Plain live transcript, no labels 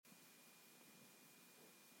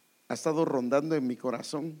ha estado rondando en mi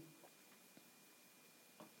corazón.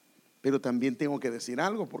 Pero también tengo que decir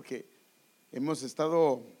algo, porque hemos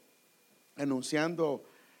estado anunciando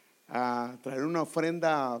a traer una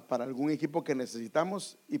ofrenda para algún equipo que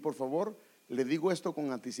necesitamos. Y por favor, le digo esto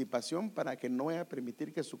con anticipación para que no vaya a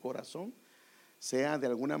permitir que su corazón sea de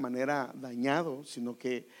alguna manera dañado, sino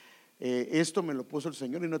que esto me lo puso el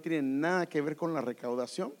Señor y no tiene nada que ver con la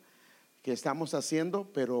recaudación que estamos haciendo,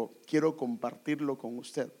 pero quiero compartirlo con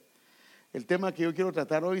usted. El tema que yo quiero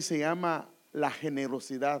tratar hoy se llama la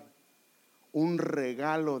generosidad, un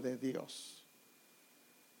regalo de Dios.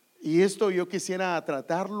 Y esto yo quisiera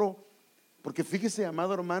tratarlo porque fíjese,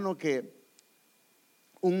 amado hermano, que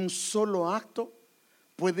un solo acto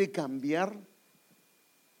puede cambiar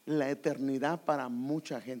la eternidad para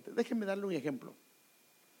mucha gente. Déjenme darle un ejemplo.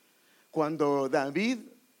 Cuando David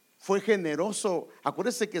fue generoso,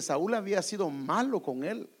 acuérdese que Saúl había sido malo con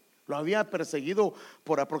él. Lo había perseguido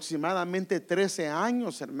por aproximadamente 13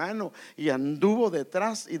 años, hermano, y anduvo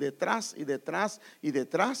detrás y detrás y detrás y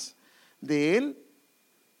detrás de él.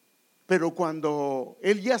 Pero cuando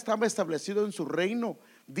él ya estaba establecido en su reino,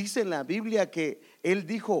 dice en la Biblia que él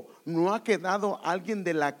dijo: no ha quedado alguien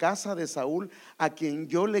de la casa de Saúl a quien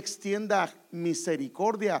yo le extienda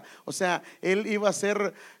misericordia. O sea, él iba a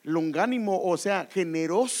ser longánimo, o sea,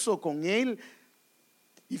 generoso con él.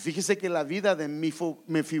 Y fíjese que la vida de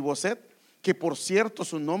Mefiboset, que por cierto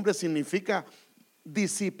su nombre significa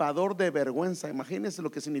disipador de vergüenza. Imagínense lo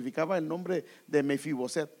que significaba el nombre de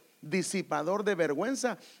Mefiboset, disipador de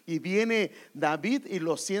vergüenza. Y viene David y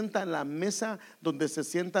lo sienta en la mesa donde se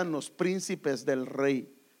sientan los príncipes del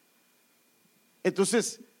rey.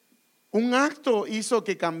 Entonces, un acto hizo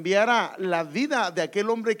que cambiara la vida de aquel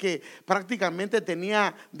hombre que prácticamente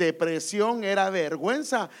tenía depresión, era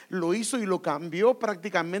vergüenza. Lo hizo y lo cambió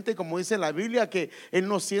prácticamente, como dice la Biblia, que él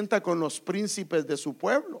nos sienta con los príncipes de su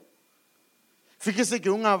pueblo. Fíjese que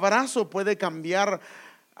un abrazo puede cambiar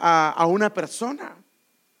a una persona.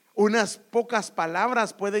 Unas pocas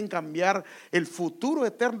palabras pueden cambiar el futuro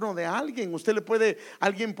eterno de alguien.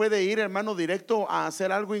 Alguien puede ir, hermano, directo a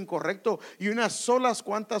hacer algo incorrecto, y unas solas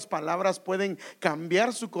cuantas palabras pueden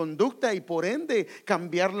cambiar su conducta y por ende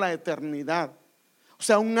cambiar la eternidad. O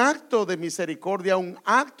sea, un acto de misericordia, un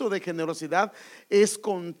acto de generosidad es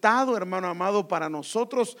contado, hermano amado, para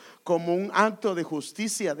nosotros como un acto de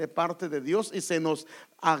justicia de parte de Dios, y se nos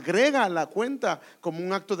agrega a la cuenta como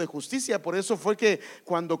un acto de justicia. Por eso fue que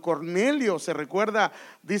cuando Cornelio, se recuerda,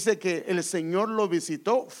 dice que el Señor lo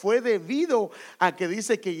visitó, fue debido a que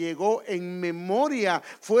dice que llegó en memoria,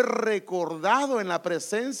 fue recordado en la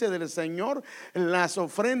presencia del Señor las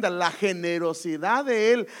ofrendas, la generosidad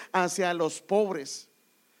de Él hacia los pobres.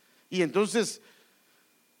 Y entonces,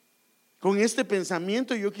 con este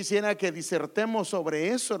pensamiento, yo quisiera que disertemos sobre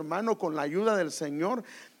eso, hermano, con la ayuda del Señor,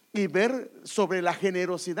 y ver sobre la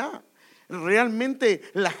generosidad. Realmente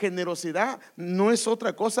la generosidad no es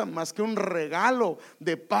otra cosa más que un regalo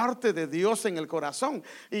de parte de Dios en el corazón.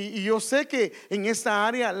 Y yo sé que en esta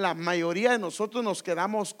área la mayoría de nosotros nos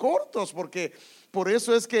quedamos cortos, porque por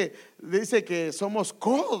eso es que dice que somos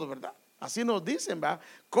codos, ¿verdad? Así nos dicen, ¿va?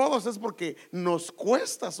 Codos es porque nos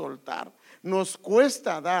cuesta soltar, nos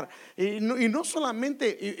cuesta dar. Y no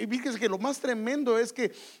solamente, y fíjense que lo más tremendo es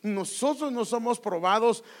que nosotros no somos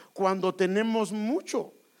probados cuando tenemos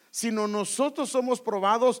mucho, sino nosotros somos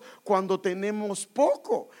probados cuando tenemos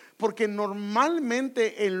poco, porque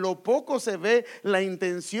normalmente en lo poco se ve la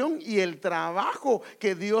intención y el trabajo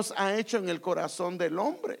que Dios ha hecho en el corazón del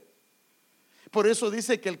hombre. Por eso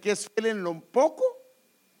dice que el que es fiel en lo poco,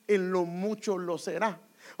 en lo mucho lo será.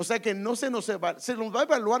 O sea que no se nos va a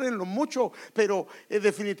evaluar en lo mucho, pero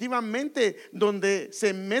definitivamente donde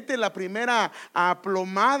se mete la primera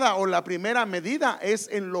aplomada o la primera medida es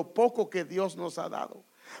en lo poco que Dios nos ha dado.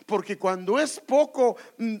 Porque cuando es poco,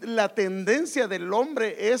 la tendencia del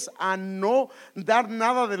hombre es a no dar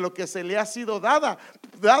nada de lo que se le ha sido dado.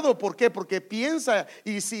 ¿Por qué? Porque piensa,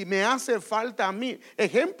 y si me hace falta a mí.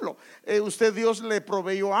 Ejemplo, Dios le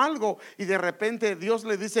proveyó algo y de repente Dios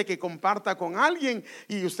le dice que comparta con alguien,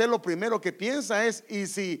 y usted lo primero que piensa es: y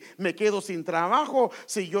si me quedo sin trabajo,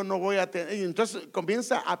 si yo no voy a tener. Y entonces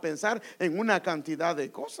comienza a pensar en una cantidad de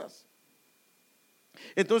cosas.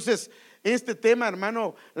 Entonces, este tema,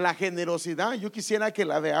 hermano, la generosidad, yo quisiera que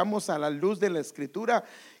la veamos a la luz de la Escritura,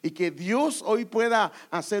 y que Dios hoy pueda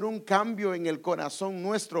hacer un cambio en el corazón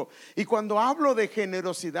nuestro. Y cuando hablo de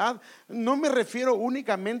generosidad, no me refiero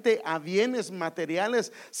únicamente a bienes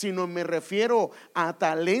materiales, sino me refiero a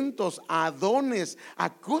talentos, a dones,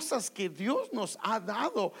 a cosas que Dios nos ha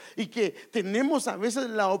dado y que tenemos a veces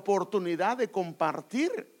la oportunidad de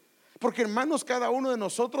compartir. Porque hermanos, cada uno de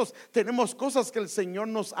nosotros tenemos cosas que el Señor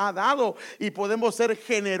nos ha dado y podemos ser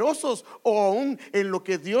generosos, o aún en lo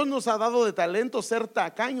que Dios nos ha dado de talento, ser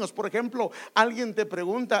tacaños. Por ejemplo, alguien te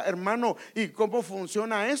pregunta, hermano, ¿y cómo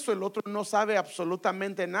funciona esto? El otro no sabe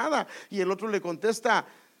absolutamente nada y el otro le contesta,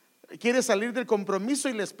 quiere salir del compromiso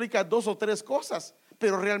y le explica 2 o 3 cosas,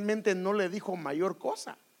 pero realmente no le dijo mayor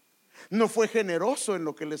cosa. No fue generoso en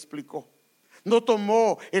lo que le explicó. No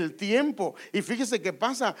tomó el tiempo. Y fíjese qué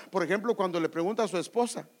pasa, por ejemplo, cuando le pregunta a su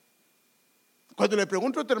esposa. Cuando le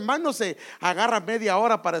pregunta a otro hermano se agarra media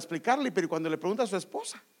hora para explicarle, pero cuando le pregunta a su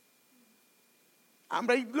esposa,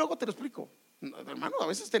 hombre, y luego te lo explico. No, hermano, a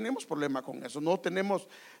veces tenemos problema con eso.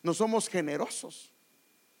 No somos generosos.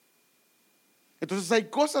 Entonces hay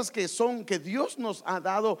cosas que Dios nos ha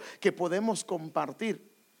dado que podemos compartir.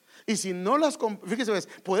 Y si no fíjese,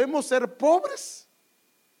 podemos ser pobres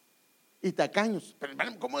y tacaños. Pero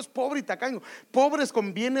 ¿cómo es pobre y tacaño? Pobres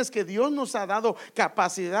con bienes que Dios nos ha dado,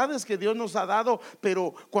 capacidades que Dios nos ha dado,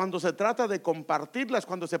 pero cuando se trata de compartirlas,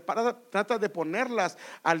 cuando se trata de ponerlas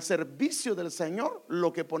al servicio del Señor,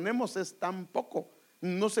 lo que ponemos es tan poco,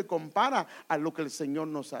 no se compara a lo que el Señor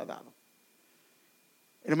nos ha dado.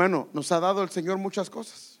 Hermano, nos ha dado el Señor muchas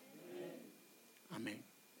cosas. Amén.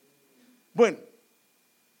 Bueno,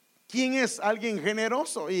 ¿quién es alguien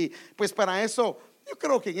generoso? Y pues para eso yo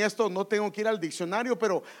creo que en esto no tengo que ir al diccionario,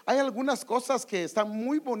 pero hay algunas cosas que están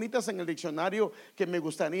muy bonitas en el diccionario que me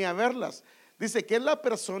gustaría verlas. Dice que es la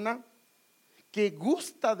persona que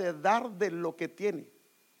gusta de dar de lo que tiene.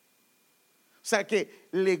 O sea, que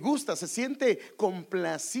le gusta, se siente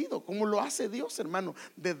complacido, como lo hace Dios, hermano,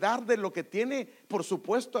 de dar de lo que tiene, por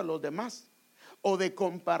supuesto, a los demás, o de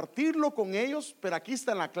compartirlo con ellos, pero aquí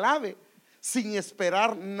está la clave, sin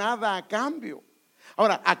esperar nada a cambio.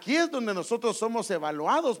 Ahora, aquí es donde nosotros somos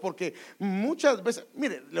evaluados, porque muchas veces,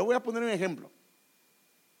 mire, le voy a poner un ejemplo.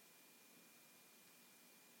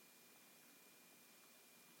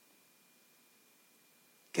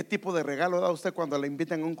 ¿Qué tipo de regalo da usted cuando le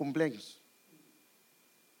invitan a un cumpleaños?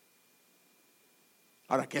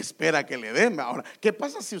 Ahora, ¿qué espera que le den? Ahora, ¿qué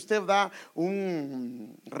pasa si usted da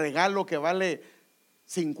un regalo que vale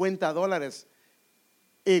 $50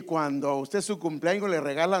 y cuando a usted su cumpleaños le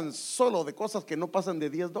regalan solo de cosas que no pasan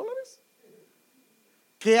de $10?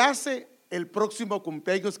 ¿Qué hace el próximo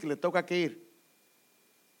cumpleaños que le toca que ir?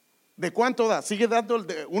 ¿De cuánto da? ¿Sigue dando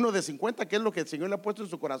uno de 50, que es lo que el Señor le ha puesto en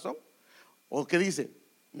su corazón? ¿O qué dice?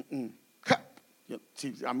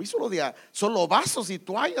 Si a mí solo vasos y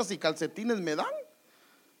toallas y calcetines me dan.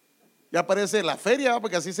 Ya aparece la feria,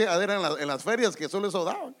 porque así se eran en las ferias, que solo eso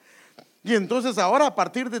daban. Y entonces ahora, a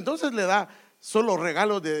partir de entonces, le da solo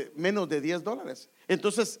regalos de menos de $10.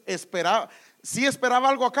 Entonces sí esperaba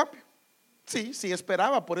algo a cambio. Sí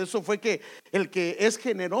esperaba. Por eso fue que el que es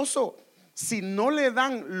generoso, si no le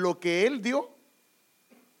dan lo que él dio.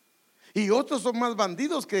 Y otros son más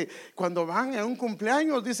bandidos, que cuando van a un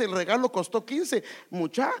cumpleaños dice el regalo costó 15.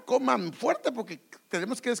 Muchachos, coman fuerte porque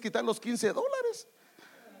tenemos que desquitar los $15.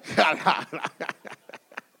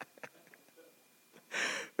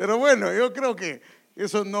 Pero bueno, yo creo que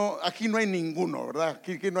eso no, aquí no hay ninguno, ¿verdad?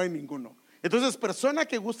 Aquí no hay ninguno. Entonces, persona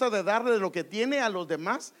que gusta de darle lo que tiene a los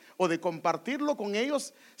demás o de compartirlo con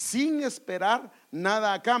ellos sin esperar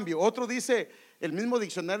nada a cambio. Otro dice, el mismo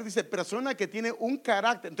diccionario dice, persona que tiene un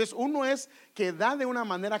carácter. Entonces, uno es que da de una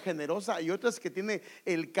manera generosa y otro es que tiene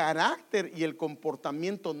el carácter y el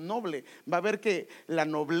comportamiento noble. Va a ver que la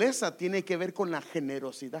nobleza tiene que ver con la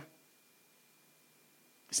generosidad.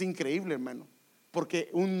 Es increíble, hermano, porque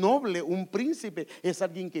un noble, un príncipe, es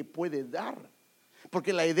alguien que puede dar.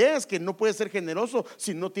 Porque la idea es que no puede ser generoso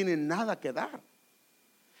si no tiene nada que dar.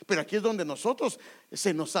 Pero aquí es donde nosotros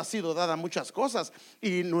se nos ha sido dada muchas cosas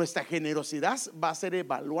y nuestra generosidad va a ser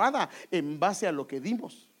evaluada en base a lo que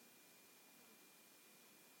dimos.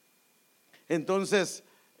 Entonces,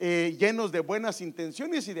 llenos de buenas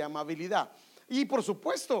intenciones y de amabilidad. Y por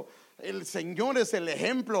supuesto, el Señor es el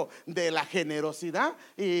ejemplo de la generosidad.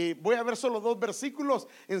 Y voy a ver solo 2 versículos.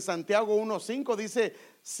 En Santiago 1:5 dice: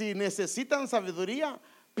 si necesitan sabiduría,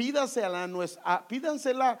 pídansela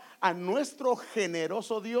a nuestro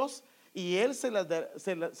generoso Dios, y Él se las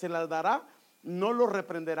dará, no lo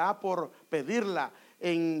reprenderá por pedirla.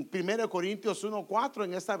 En 1 Corintios 1:4,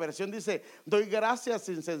 en esta versión dice: doy gracias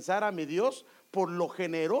sin cesar a mi Dios por lo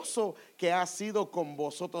generoso que ha sido con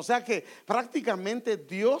vosotros. O sea que prácticamente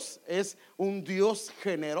Dios es un Dios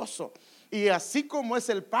generoso. Y así como es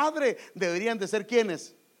el Padre, deberían de ser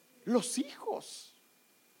 ¿quiénes? Los hijos.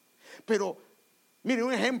 Pero mire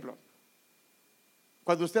un ejemplo.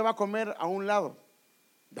 Cuando usted va a comer a un lado,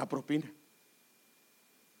 da propina.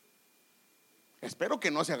 Espero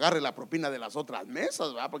que no se agarre la propina de las otras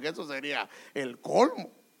mesas, ¿verdad? Porque eso sería el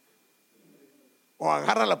colmo. O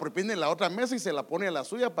agarra la propina de la otra mesa y se la pone a la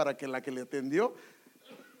suya para que la que le atendió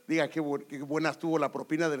diga qué buena estuvo la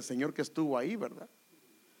propina del señor que estuvo ahí, ¿verdad?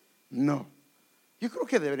 No, yo creo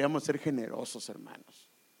que deberíamos ser generosos, hermanos.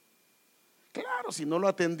 Claro, si no lo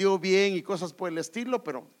atendió bien y cosas por el estilo,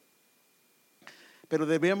 pero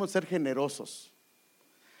deberíamos ser generosos.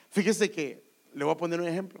 Fíjese que le voy a poner un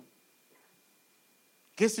ejemplo.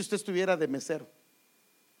 ¿Qué si usted estuviera de mesero?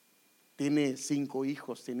 Tiene 5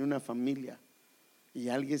 hijos, tiene una familia, y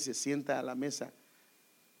alguien se sienta a la mesa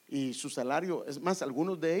y su salario, es más,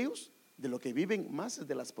 algunos de ellos de lo que viven más es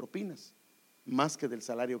de las propinas, más que del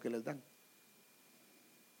salario que les dan.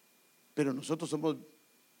 Pero nosotros somos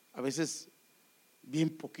a veces bien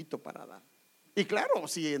poquito para dar. Y claro,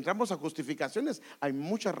 si entramos a justificaciones, hay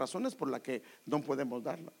muchas razones por las que no podemos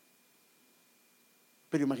darla.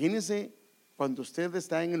 Pero imagínense cuando usted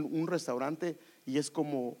está en un restaurante y es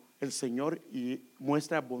como el Señor y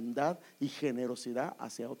muestra bondad y generosidad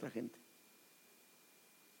hacia otra gente.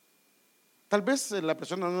 Tal vez la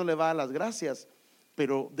persona no le va a las gracias,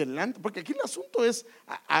 pero delante, porque aquí el asunto es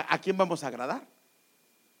a quién vamos a agradar.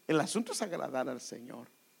 El asunto es agradar al Señor.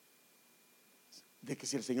 De que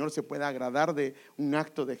si el Señor se pueda agradar de un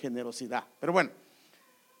acto de generosidad. Pero bueno,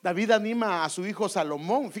 David anima a su hijo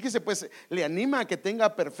Salomón. Fíjese, pues le anima a que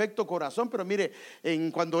tenga perfecto corazón. Pero mire,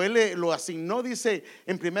 cuando él lo asignó, dice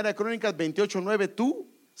en 1 Crónicas 28:9: tú,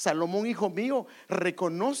 Salomón, hijo mío,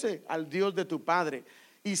 reconoce al Dios de tu padre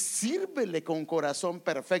y sírvele con corazón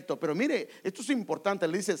perfecto. Pero mire, esto es importante.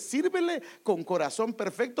 Le dice sírvele con corazón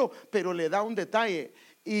perfecto, pero le da un detalle: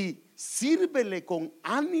 y sírvele con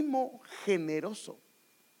ánimo generoso.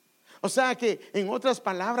 O sea que, en otras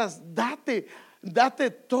palabras,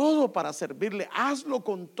 date todo para servirle. Hazlo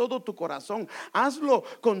con todo tu corazón, hazlo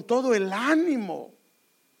con todo el ánimo.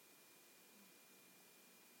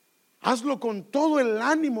 Hazlo con todo el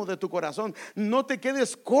ánimo de tu corazón. No te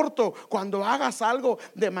quedes corto cuando hagas algo,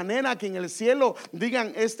 de manera que en el cielo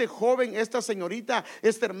digan: este joven, esta señorita,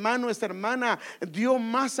 este hermano, esta hermana dio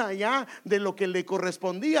más allá de lo que le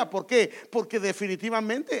correspondía. ¿Por qué? Porque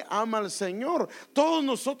definitivamente ama al Señor. Todos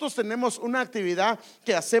nosotros tenemos una actividad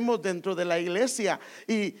que hacemos dentro de la iglesia,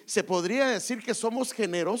 y se podría decir que somos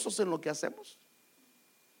generosos en lo que hacemos.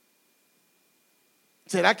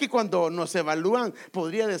 ¿Será que cuando nos evalúan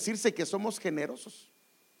podría decirse que somos generosos?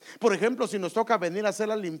 Por ejemplo, si nos toca venir a hacer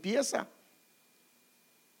la limpieza,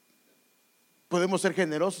 podemos ser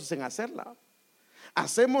generosos en hacerla.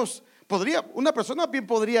 Una persona bien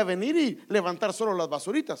podría venir y levantar solo las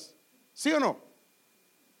basuritas, ¿sí o no?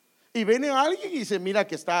 Y viene alguien y se mira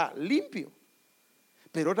que está limpio,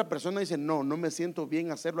 pero otra persona dice: no me siento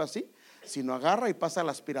bien hacerlo así, sino agarra y pasa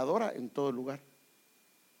la aspiradora en todo el lugar.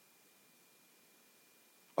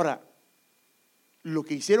 Ahora, lo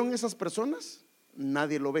que hicieron esas personas,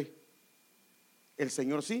 nadie lo ve. El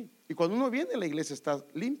Señor sí. Y cuando uno viene, la iglesia está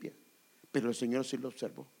limpia, pero el Señor sí lo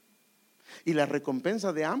observó. Y la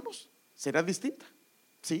recompensa de ambos será distinta.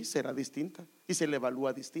 Sí, será distinta, y se le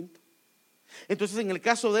evalúa distinto. Entonces, en el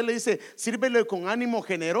caso de él, le dice: sírvele con ánimo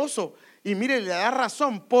generoso. Y mire, le da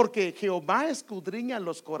razón, porque Jehová escudriña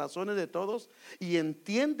los corazones de todos y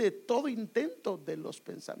entiende todo intento de los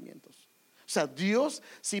pensamientos. O sea, Dios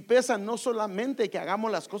sí pesa no solamente que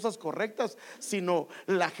hagamos las cosas correctas, sino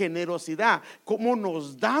la generosidad, cómo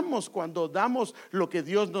nos damos cuando damos lo que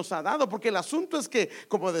Dios nos ha dado. Porque el asunto es que,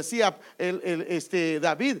 como decía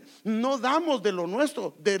David, no damos de lo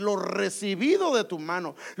nuestro, de lo recibido de tu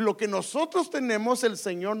mano. Lo que nosotros tenemos, el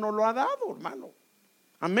Señor nos lo ha dado, hermano.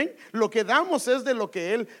 Amén. Lo que damos es de lo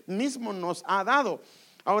que Él mismo nos ha dado.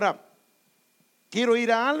 Ahora, quiero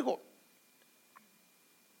ir a algo.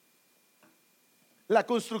 La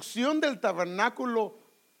construcción del tabernáculo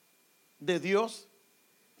de Dios,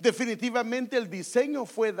 definitivamente el diseño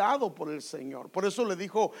fue dado por el Señor. Por eso le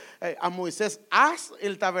dijo a Moisés: haz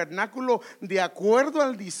el tabernáculo de acuerdo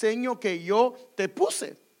al diseño que yo te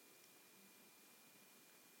puse.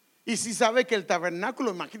 Y si sabe que el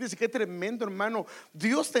tabernáculo, imagínense qué tremendo, hermano.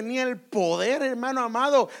 Dios tenía el poder, hermano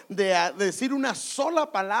amado, de decir una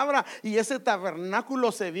sola palabra y ese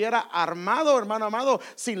tabernáculo se viera armado, hermano amado,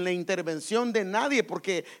 sin la intervención de nadie,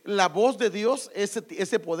 porque la voz de Dios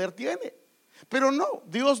ese poder tiene. Pero no,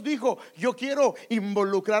 Dios dijo: yo quiero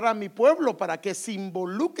involucrar a mi pueblo para que se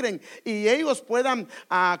involucren y ellos puedan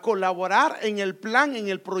colaborar en el plan, en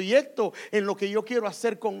el proyecto, en lo que yo quiero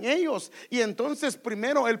hacer con ellos. Y entonces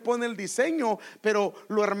primero Él pone el diseño, pero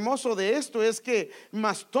lo hermoso de esto es que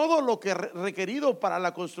más todo lo que requerido para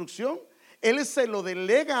la construcción, Él se lo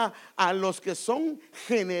delega a los que son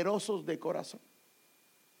generosos de corazón.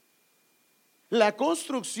 La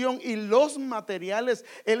construcción y los materiales,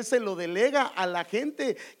 Él se lo delega a la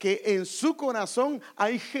gente que en su corazón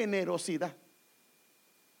hay generosidad.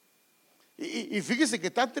 Y fíjese que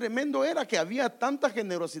tan tremendo era que había tanta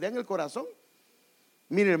generosidad en el corazón.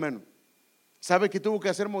 Mire, hermano, ¿sabe qué tuvo que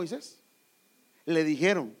hacer Moisés? Le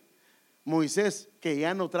dijeron: Moisés, que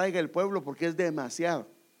ya no traiga el pueblo porque es demasiado.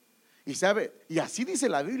 Y sabe, y así dice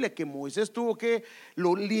la Biblia, que Moisés tuvo que,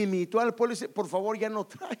 lo limitó al pueblo y dice: por favor, ya no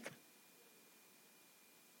traiga.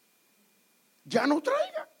 Ya no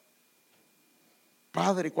traiga.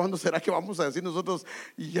 Padre, ¿cuándo será que vamos a decir nosotros: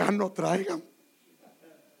 ya no traigan?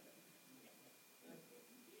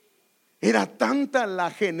 Era tanta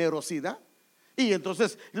la generosidad. Y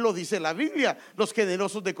entonces lo dice la Biblia: los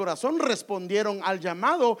generosos de corazón respondieron al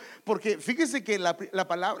llamado. Porque fíjese que la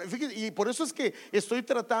palabra, fíjese, y por eso es que estoy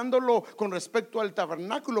tratándolo con respecto al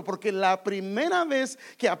tabernáculo, porque la primera vez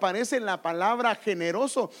que aparece la palabra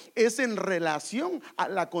generoso es en relación a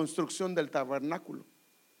la construcción del tabernáculo.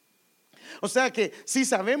 O sea que sí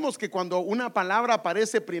sabemos que cuando una palabra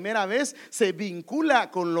aparece primera vez, se vincula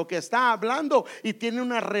con lo que está hablando y tiene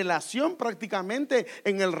una relación prácticamente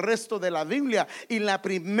en el resto de la Biblia. Y la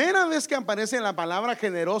primera vez que aparece la palabra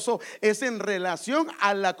generoso es en relación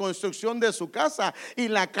a la construcción de su casa y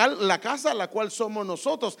la casa a la cual somos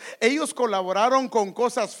nosotros. Ellos colaboraron con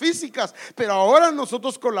cosas físicas, pero ahora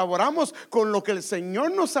nosotros colaboramos con lo que el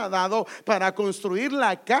Señor nos ha dado para construir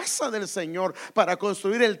la casa del Señor, para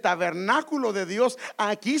construir el tabernáculo de Dios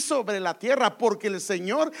aquí sobre la tierra, porque el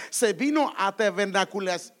Señor se vino a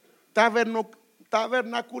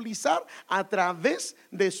tabernaculizar a través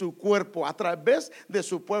de su cuerpo, a través de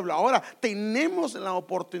su pueblo. Ahora tenemos la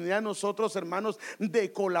oportunidad nosotros, hermanos,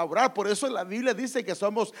 de colaborar. Por eso la Biblia dice que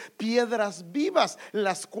somos piedras vivas,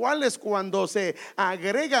 las cuales cuando se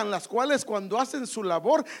agregan, las cuales cuando hacen su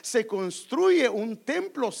labor, se construye un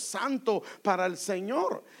templo santo para el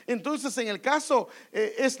Señor. Entonces, en el caso,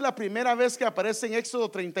 es la primera vez que aparece en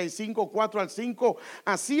Éxodo 35, 4 al 5.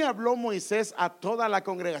 Así habló Moisés a toda la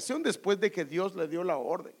congregación después de que Dios le dio la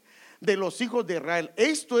orden de los hijos de Israel.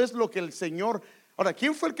 Esto es lo que el Señor. Ahora,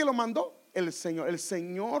 ¿quién fue el que lo mandó? El Señor. El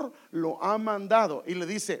Señor lo ha mandado y le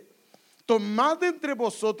dice: tomad entre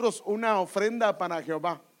vosotros una ofrenda para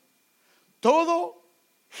Jehová, todo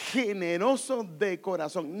generoso de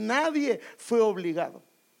corazón. Nadie fue obligado.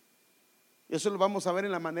 Eso lo vamos a ver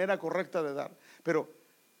en la manera correcta de dar. Pero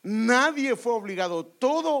nadie fue obligado.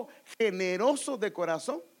 Todo generoso de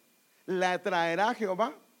corazón la traerá a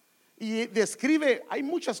Jehová. Y describe, hay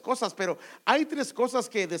muchas cosas, pero hay tres cosas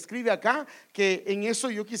que describe acá, que en eso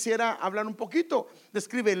yo quisiera hablar un poquito.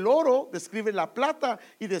 Describe el oro, describe la plata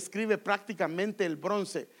y describe prácticamente el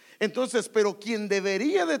bronce. Entonces, pero quien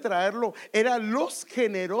debería de traerlo eran los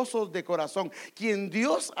generosos de corazón, quien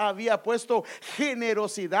Dios había puesto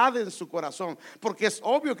generosidad en su corazón, porque es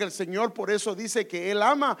obvio que el Señor por eso dice que Él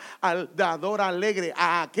ama al dador alegre,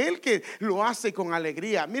 a aquel que lo hace con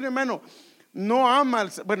alegría. Mire, hermano, no ama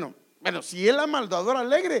bueno, si Él ama al dador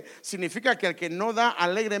alegre, significa que al que no da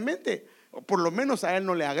alegremente, por lo menos a Él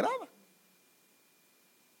no le agrada.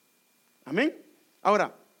 Amén.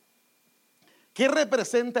 Ahora, ¿qué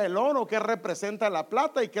representa el oro? ¿Qué representa la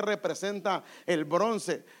plata? ¿Y qué representa el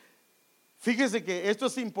bronce? Fíjese que esto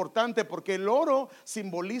es importante porque el oro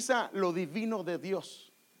simboliza lo divino de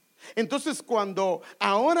Dios. Entonces, cuando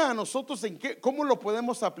ahora a nosotros, ¿cómo lo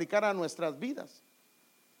podemos aplicar a nuestras vidas?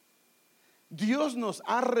 Dios nos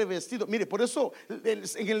ha revestido. Mire, por eso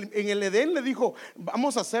en el Edén le dijo: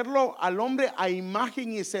 vamos a hacerlo al hombre a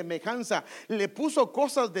imagen y semejanza. Le puso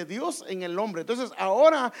cosas de Dios en el hombre. Entonces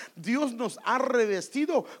ahora Dios nos ha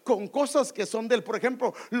revestido con cosas que son de Él. Por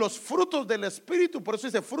ejemplo, los frutos del Espíritu. Por eso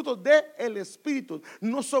dice frutos del Espíritu.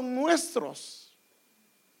 No son nuestros.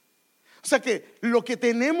 O sea que lo que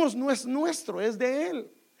tenemos no es nuestro, es de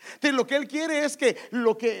Él. Entonces, lo que Él quiere es que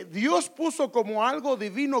lo que Dios puso como algo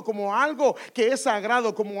divino, como algo que es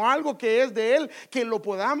sagrado, como algo que es de Él, que lo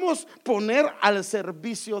podamos poner al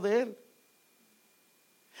servicio de Él.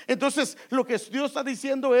 Entonces, lo que Dios está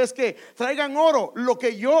diciendo es que traigan oro, lo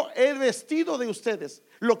que yo he vestido de ustedes,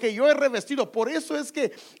 lo que yo he revestido. Por eso es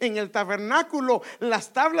que en el tabernáculo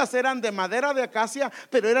las tablas eran de madera de acacia,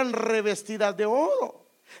 pero eran revestidas de oro.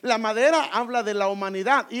 La madera habla de la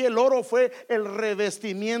humanidad y el oro fue el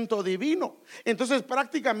revestimiento divino. Entonces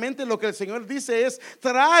prácticamente lo que el Señor dice es: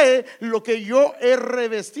 trae lo que yo he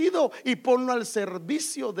revestido y ponlo al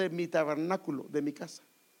servicio de mi tabernáculo, de mi casa.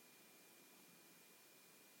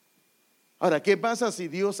 Ahora, ¿qué pasa si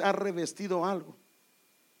Dios ha revestido algo?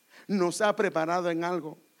 Nos ha preparado en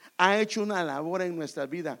algo, ha hecho una labor en nuestra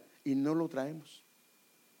vida y no lo traemos?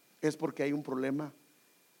 Es porque hay un problema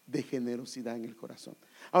de generosidad en el corazón.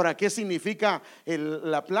 Ahora, ¿qué significa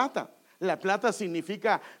la plata? La plata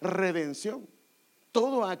significa redención.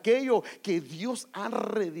 Todo aquello que Dios ha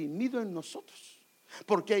redimido en nosotros.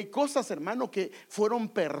 Porque hay cosas, hermano, que fueron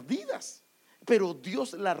perdidas, pero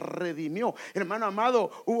Dios las redimió. Hermano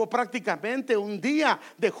amado, hubo prácticamente un día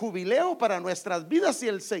de jubileo para nuestras vidas y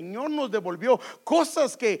el Señor nos devolvió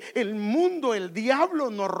cosas que el mundo, el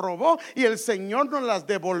diablo nos robó, y el Señor nos las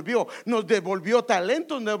devolvió. Nos devolvió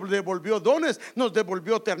talentos, nos devolvió dones, nos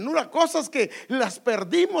devolvió ternura, cosas que las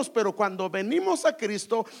perdimos, pero cuando venimos a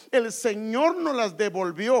Cristo, el Señor nos las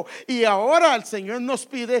devolvió. Y ahora el Señor nos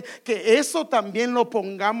pide que eso también lo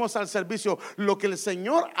pongamos al servicio. Lo que el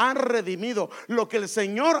Señor ha redimido, lo que el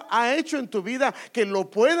Señor ha hecho en tu vida, que lo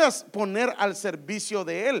puedas poner al servicio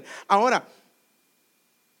de Él. Ahora,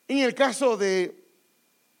 en el caso de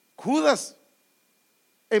Judas,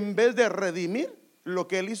 en vez de redimir, lo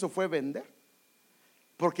que él hizo fue vender.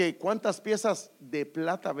 Porque ¿cuántas piezas de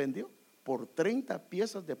plata vendió? Por 30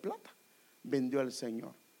 piezas de plata vendió al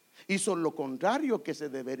Señor. Hizo lo contrario que se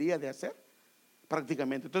debería de hacer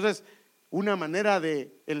prácticamente. Entonces, una manera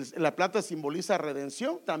de, la plata simboliza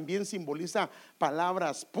redención, también simboliza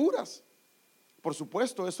palabras puras. Por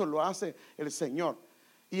supuesto, eso lo hace el Señor.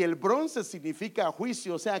 Y el bronce significa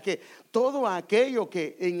juicio, o sea que todo aquello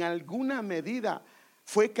que en alguna medida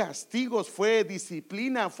fue castigos, fue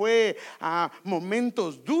disciplina, fue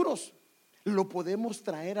momentos duros, lo podemos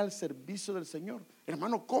traer al servicio del Señor.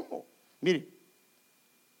 Hermano, ¿cómo? Mire,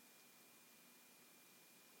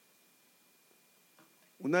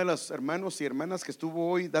 una de los hermanos y hermanas que estuvo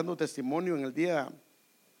hoy dando testimonio en el día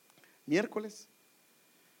miércoles,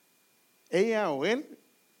 ella o él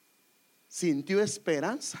sintió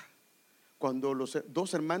esperanza cuando los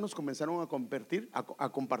dos hermanos comenzaron a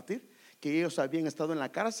compartir que ellos habían estado en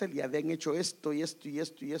la cárcel y habían hecho esto y esto y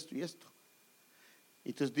esto y esto y esto. Y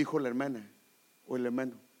entonces dijo la hermana o el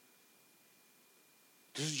hermano: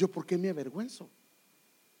 entonces, ¿yo por qué me avergüenzo?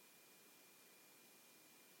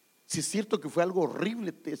 Si es cierto que fue algo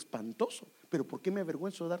horrible, espantoso, pero ¿por qué me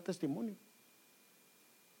avergüenzo de dar testimonio?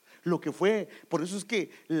 Lo que fue, por eso es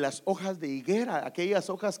que las hojas de higuera,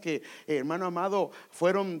 aquellas hojas que, hermano amado,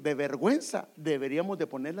 fueron de vergüenza, deberíamos de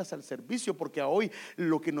ponerlas al servicio, porque hoy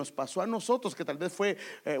lo que nos pasó a nosotros, que tal vez fue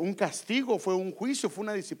un castigo, fue un juicio, fue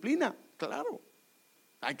una disciplina, claro,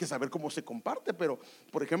 hay que saber cómo se comparte, pero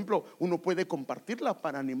por ejemplo, uno puede compartirla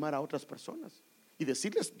para animar a otras personas y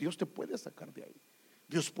decirles: Dios te puede sacar de ahí,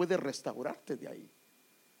 Dios puede restaurarte de ahí.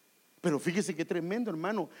 Pero fíjese qué tremendo,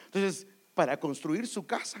 hermano. Entonces, para construir su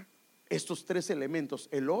casa, estos tres elementos: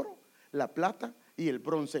 el oro, la plata y el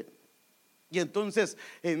bronce. Y entonces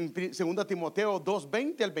en 2 Timoteo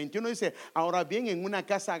 2:20 al 21 dice: ahora bien, en una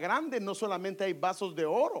casa grande no solamente hay vasos de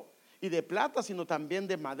oro y de plata, sino también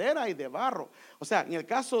de madera y de barro. O sea, en el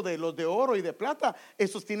caso de los de oro y de plata,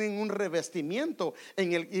 esos tienen un revestimiento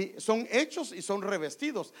y son hechos y son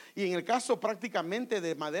revestidos. Y en el caso prácticamente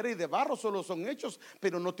de madera y de barro, solo son hechos,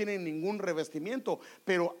 pero no tienen ningún revestimiento.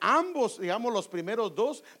 Pero ambos, digamos, los primeros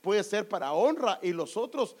dos puede ser para honra, y los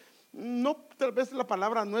otros no, tal vez la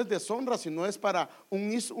palabra no es deshonra, sino es para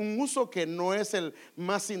un uso que no es el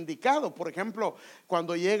más indicado. Por ejemplo,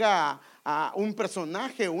 cuando llega a un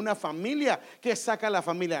personaje, una familia, ¿qué saca la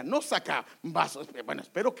familia? No saca vasos, bueno,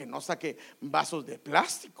 espero que no saque vasos de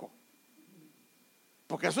plástico,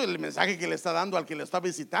 porque eso es el mensaje que le está dando al que le está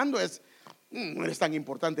visitando: es, no es tan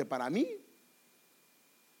importante para mí.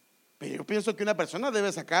 Pero yo pienso que una persona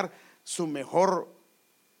debe sacar su mejor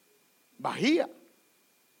vajilla.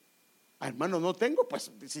 Hermano, no tengo,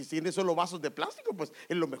 pues si tiene solo vasos de plástico, pues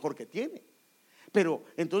es lo mejor que tiene. Pero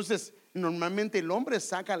entonces normalmente el hombre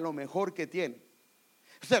saca lo mejor que tiene.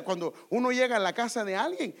 O sea, cuando uno llega a la casa de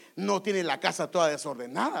alguien, no tiene la casa toda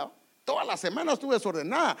desordenada. Toda la semana estuvo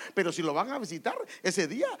desordenada, pero si lo van a visitar ese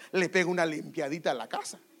día, le pega una limpiadita a la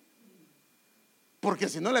casa. Porque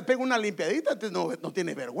si no le pega una limpiadita, no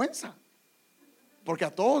tiene vergüenza. Porque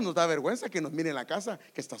a todos nos da vergüenza que nos miren la casa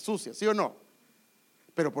que está sucia, ¿sí o no?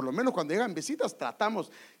 Pero por lo menos cuando llegan visitas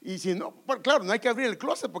tratamos. Y si no, bueno, claro, no hay que abrir el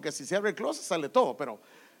closet, porque si se abre el closet sale todo. Pero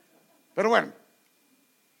bueno,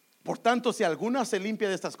 por tanto, si alguna se limpia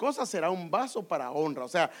de estas cosas, será un vaso para honra. O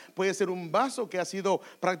sea, puede ser un vaso que ha sido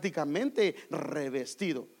prácticamente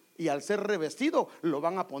revestido, y al ser revestido lo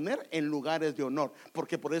van a poner en lugares de honor.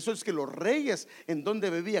 Porque por eso es que los reyes, ¿en dónde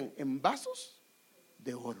bebían? En vasos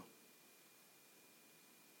de oro.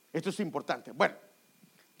 Esto es importante. Bueno,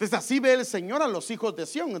 entonces así ve el Señor a los hijos de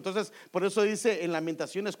Sión. Entonces por eso dice en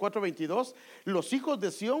Lamentaciones 4:22: los hijos de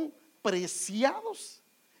Sión, preciados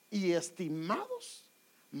y estimados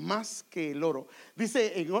más que el oro.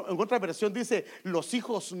 Dice en otra versión, dice los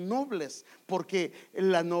hijos nobles, porque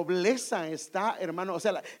la nobleza está, hermano, o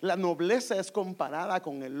sea, la nobleza es comparada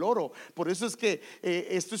con el oro. Por eso es que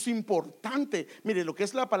esto es importante. Mire, lo que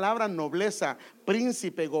es la palabra nobleza,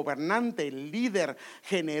 príncipe, gobernante, líder,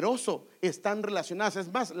 generoso, están relacionadas.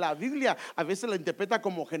 Es más, la Biblia a veces la interpreta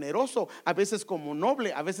como generoso, a veces como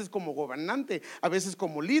noble, a veces como gobernante, a veces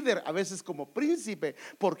como líder, a veces como príncipe.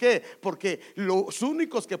 ¿Por qué? Porque los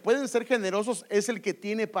únicos que pueden ser generosos es el que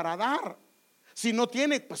tiene para dar. Si no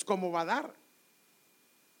tiene, pues ¿cómo va a dar?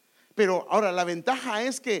 Pero ahora la ventaja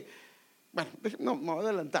es que, bueno, no me voy a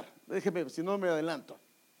adelantar, déjeme, si no me adelanto.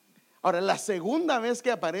 Ahora, la segunda vez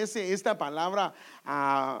que aparece esta palabra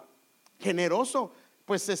generoso,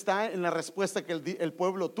 pues está en la respuesta que el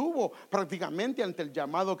pueblo tuvo prácticamente ante el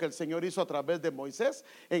llamado que el Señor hizo a través de Moisés.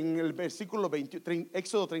 En el versículo 20,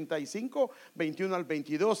 Éxodo 35, 21 al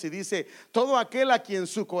 22, y dice: todo aquel a quien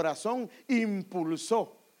su corazón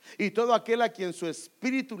impulsó y todo aquel a quien su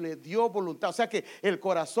espíritu le dio voluntad. O sea que el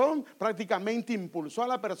corazón prácticamente impulsó a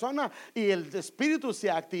la persona y el espíritu se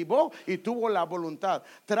activó y tuvo la voluntad.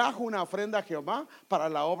 Trajo una ofrenda a Jehová para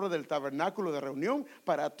la obra del tabernáculo de reunión,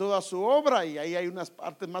 para toda su obra, y ahí hay unas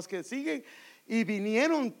partes más que siguen. Y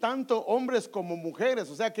vinieron tanto hombres como mujeres.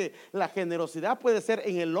 O sea que la generosidad puede ser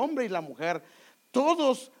en el hombre y la mujer,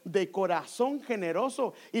 todos de corazón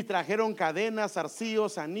generoso, y trajeron cadenas,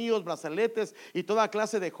 zarcillos, anillos, brazaletes y toda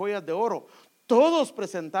clase de joyas de oro. Todos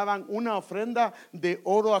presentaban una ofrenda de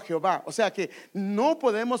oro a Jehová. O sea que no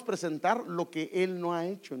podemos presentar lo que Él no ha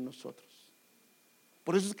hecho en nosotros.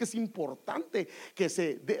 Por eso es que es importante que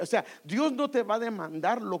o sea, Dios no te va a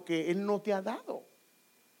demandar lo que Él no te ha dado,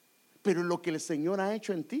 pero lo que el Señor ha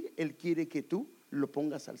hecho en ti, Él quiere que tú lo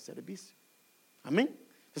pongas al servicio. Amén.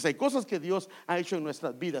 Entonces hay cosas que Dios ha hecho en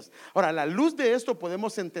nuestras vidas. Ahora, a la luz de esto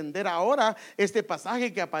podemos entender ahora este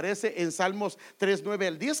pasaje que aparece en Salmos 3, 9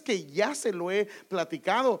 al 10, que ya se lo he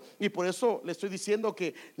platicado, y por eso le estoy diciendo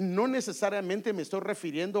que no necesariamente me estoy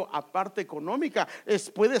refiriendo a parte económica.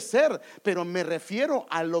 Puede ser, pero me refiero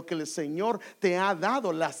a lo que el Señor te ha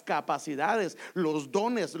dado, las capacidades, los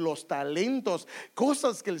dones, los talentos,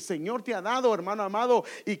 cosas que el Señor te ha dado, hermano amado,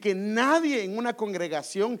 y que nadie en una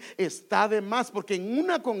congregación está de más, porque en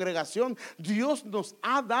una congregación Dios nos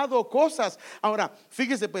ha dado cosas. Ahora,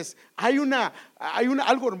 fíjese, pues hay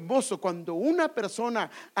algo hermoso cuando una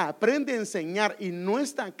persona aprende a enseñar y no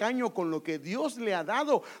es tacaño con lo que Dios le ha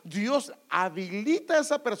dado. Dios habilita a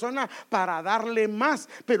esa persona para darle más,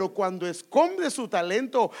 pero cuando esconde su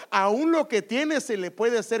talento, aún lo que tiene se le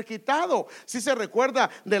puede ser quitado. Si se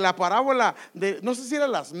recuerda de la parábola de, no sé si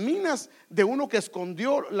eran las minas, de uno que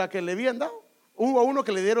escondió la que le habían dado. Hubo a uno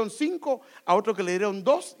que le dieron 5, a otro que le dieron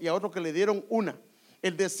 2 y a otro que le dieron 1.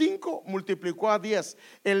 El de 5 multiplicó a 10,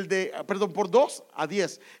 por 2 a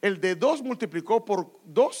 10. El de 2 multiplicó por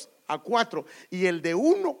 2 a 4, y el de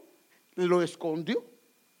 1 lo escondió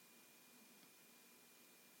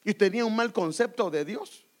y tenía un mal concepto de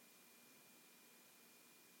Dios.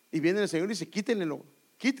 Y viene el Señor y dice: quítenselo.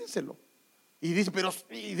 Y dice: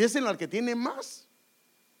 y déselo al que tiene más.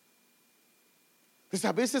 Entonces,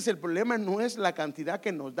 a veces el problema no es la cantidad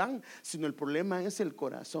que nos dan, sino el problema es el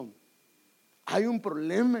corazón. Hay un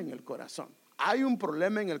problema en el corazón. Hay un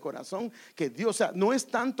problema en el corazón que Dios, o sea, no es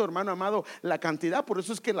tanto, hermano amado, la cantidad. Por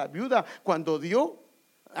eso es que la viuda, cuando dio,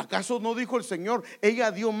 ¿acaso no dijo el Señor: ella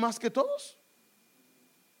dio más que todos?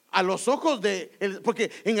 A los ojos porque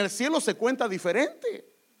en el cielo se cuenta diferente.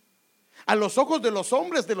 A los ojos de los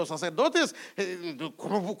hombres, de los sacerdotes,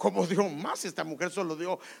 ¿cómo dio más? Esta mujer solo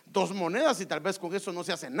dio 2 monedas y tal vez con eso no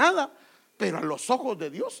se hace nada. Pero a los ojos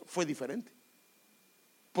de Dios fue diferente,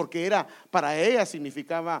 porque para ella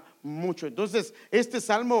significaba mucho. Entonces este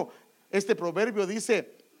salmo, este proverbio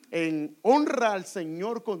dice: honra al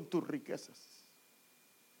Señor con tus riquezas.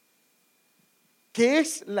 ¿Qué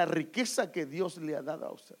es la riqueza que Dios le ha dado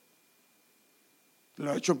a usted?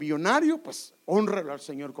 ¿Lo ha hecho millonario? Pues honralo al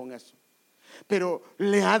Señor con eso. Pero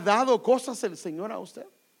 ¿le ha dado cosas el Señor a usted?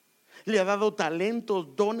 ¿Le ha dado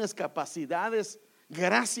talentos, dones, capacidades,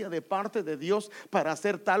 gracia de parte de Dios para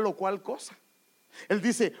hacer tal o cual cosa? Él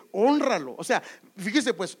dice: honralo. O sea,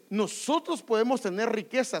 fíjese, pues nosotros podemos tener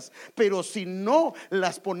riquezas, pero si no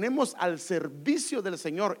las ponemos al servicio del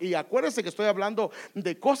Señor, y acuérdese que estoy hablando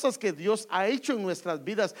de cosas que Dios ha hecho en nuestras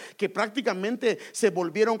vidas, que prácticamente se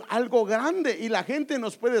volvieron algo grande, y la gente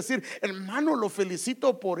nos puede decir: hermano, lo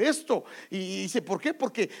felicito por esto. Y dice: ¿por qué?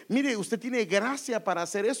 Porque mire, usted tiene gracia para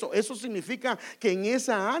hacer eso. Eso significa que en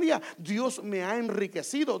esa área Dios me ha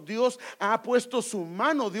enriquecido, Dios ha puesto su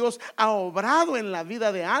mano, Dios ha obrado en la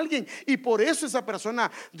vida de alguien, y por eso esa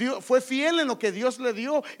persona fue fiel en lo que Dios le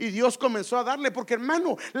dio, y Dios comenzó a darle, porque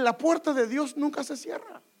hermano, la puerta de Dios nunca se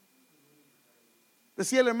cierra.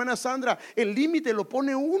 Decía la hermana Sandra, el límite lo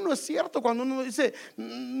pone uno, es cierto, cuando uno dice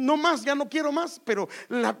no más, ya no quiero más, pero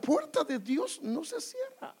la puerta de Dios no se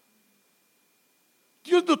cierra.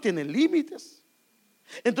 Dios no tiene límites.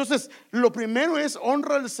 Entonces, lo primero es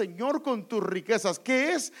honra al Señor con tus riquezas.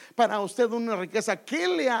 ¿Qué es para usted una riqueza? ¿Qué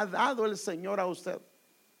le ha dado el Señor a usted?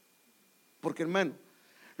 Porque hermano,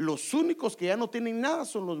 los únicos que ya no tienen nada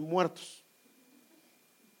son los muertos.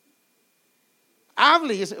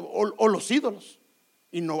 Hable o los ídolos.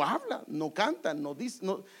 Y no habla, no canta, no dice,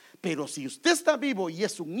 no. Pero si usted está vivo y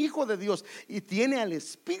es un hijo de Dios y tiene al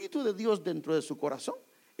Espíritu de Dios dentro de su corazón,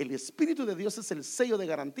 el Espíritu de Dios es el sello de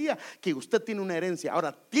garantía que usted tiene una herencia.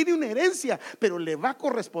 Ahora, tiene una herencia, pero le va a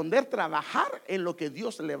corresponder trabajar en lo que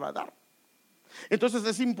Dios le va a dar. Entonces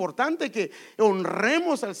es importante que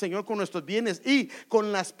honremos al Señor con nuestros bienes y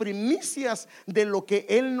con las primicias de lo que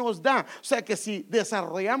Él nos da. O sea que si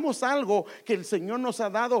desarrollamos algo que el Señor nos ha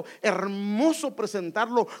dado, hermoso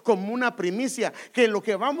presentarlo como una primicia, que lo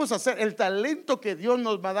que vamos a hacer, el talento que Dios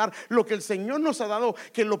nos va a dar, lo que el Señor nos ha dado,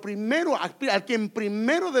 que lo primero, a quien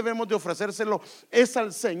primero debemos de ofrecérselo es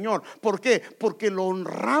al Señor. ¿Por qué? Porque lo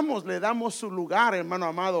honramos, le damos su lugar, hermano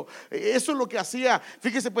amado. Eso es lo que hacía,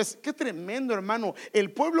 fíjese pues, qué tremendo, hermano.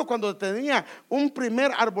 El pueblo, cuando tenía un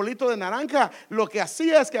primer arbolito de naranja, lo que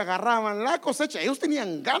hacía es que agarraban la cosecha. Ellos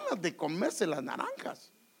tenían ganas de comerse las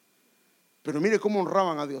naranjas, pero mire cómo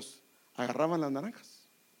honraban a Dios. Agarraban las naranjas,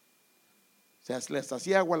 o sea, les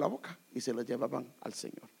hacía agua a la boca y se las llevaban al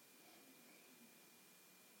Señor.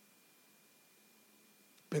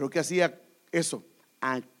 Pero ¿qué hacía eso?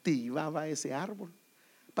 Activaba ese árbol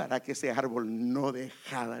para que ese árbol no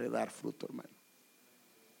dejara de dar fruto, hermano.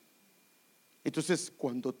 Entonces,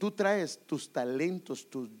 cuando tú traes tus talentos,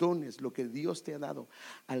 tus dones, lo que Dios te ha dado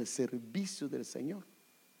al servicio del Señor,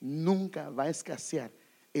 nunca va a escasear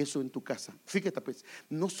eso en tu casa. Fíjate pues,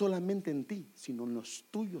 no solamente en ti, sino en los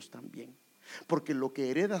tuyos también. Porque lo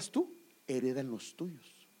que heredas tú, heredan los tuyos.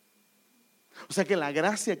 O sea que la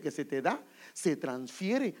gracia que se te da se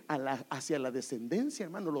transfiere hacia la descendencia,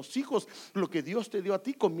 hermano. Los hijos, lo que Dios te dio a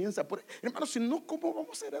ti comienza por, hermano, si no, ¿cómo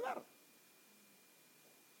vamos a heredar?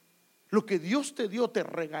 Lo que Dios te dio, te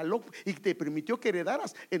regaló y te permitió que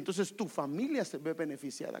heredaras, entonces tu familia se ve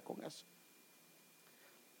beneficiada con eso.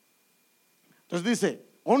 Entonces dice,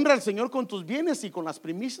 honra al Señor con tus bienes y con las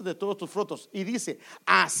primicias de todos tus frutos. Y dice,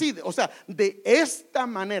 así, o sea, de esta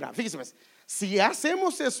manera, fíjese pues, si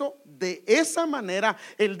hacemos eso, de esa manera,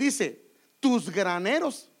 Él dice, tus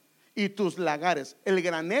graneros y tus lagares. El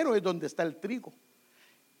granero es donde está el trigo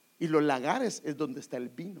y los lagares es donde está el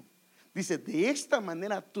vino. Dice, de esta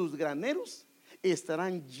manera tus graneros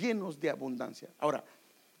estarán llenos de abundancia. Ahora,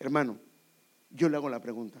 hermano, yo le hago la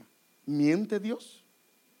pregunta, ¿miente Dios?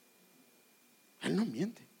 Él no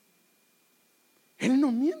miente. Él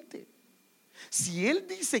no miente. Si Él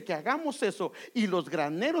dice que hagamos eso y los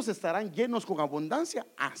graneros estarán llenos con abundancia,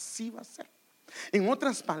 así va a ser. En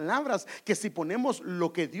otras palabras, que si ponemos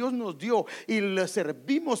lo que Dios nos dio y le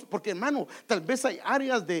servimos, porque hermano, tal vez hay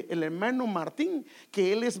áreas del hermano Martín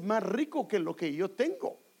que él es más rico que lo que yo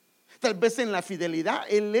tengo. Tal vez en la fidelidad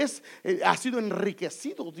él ha sido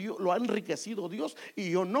enriquecido, Dios, lo ha enriquecido Dios y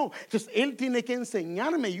yo no. Entonces él tiene que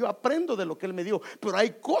enseñarme, yo aprendo de lo que él me dio. Pero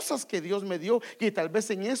hay cosas que Dios me dio que tal vez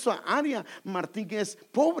en esa área Martín es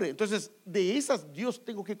pobre. Entonces de esas Dios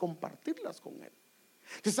tengo que compartirlas con él.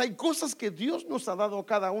 Entonces hay cosas que Dios nos ha dado a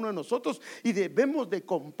cada uno de nosotros y debemos de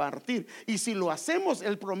compartir. Y si lo hacemos,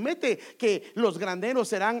 Él promete que los graneros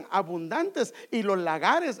serán abundantes y los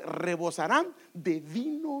lagares rebosarán de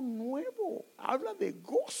vino nuevo. Habla de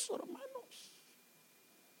gozo, hermanos.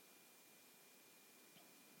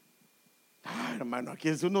 Hermano, aquí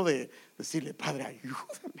es uno de decirle, Padre,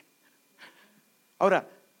 ayúdame. Ahora,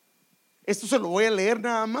 esto se lo voy a leer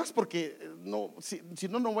nada más porque no, si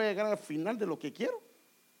no, no voy a llegar al final de lo que quiero.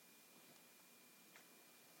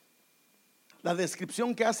 La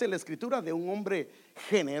descripción que hace la escritura de un hombre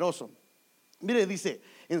generoso. Mire, dice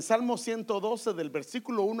en Salmo 112 del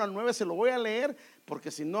versículo 1 al 9, se lo voy a leer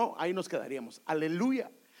porque si no, ahí nos quedaríamos.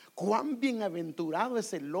 Aleluya. Cuán bienaventurado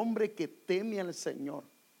es el hombre que teme al Señor,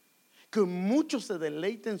 que mucho se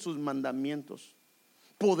deleita en sus mandamientos.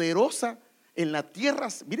 Poderosa en la tierra,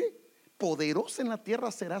 mire, poderosa en la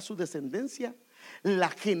tierra será su descendencia. La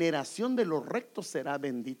generación de los rectos será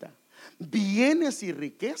bendita. Bienes y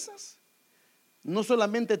riquezas no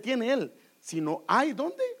solamente tiene él, sino hay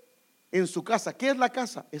 ¿dónde? En su casa. ¿Qué es la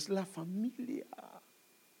casa? Es la familia.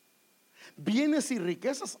 Bienes y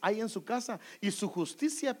riquezas hay en su casa, y su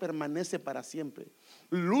justicia permanece para siempre.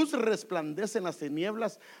 Luz resplandece en las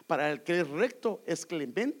tinieblas. Para el que es recto, es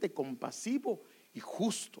clemente, compasivo y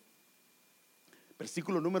justo.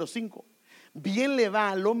 Versículo número 5. Bien le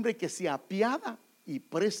va al hombre que se apiada y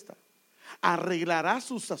presta. Arreglará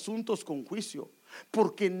sus asuntos con juicio,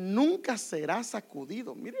 porque nunca será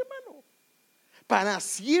sacudido. Mire, hermano, para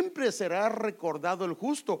siempre será recordado el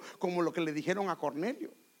justo, como lo que le dijeron a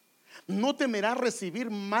Cornelio. No temerá recibir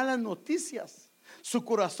malas noticias. Su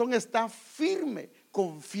corazón está firme,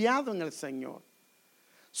 confiado en el Señor.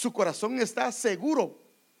 Su corazón está seguro.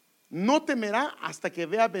 No temerá hasta que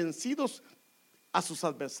vea vencidos a sus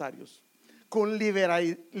adversarios. Con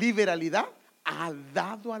liberalidad ha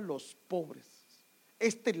dado a los pobres.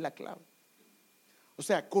 Esta es la clave. O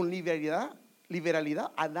sea, con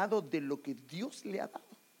liberalidad ha dado de lo que Dios le ha dado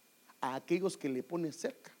a aquellos que le pone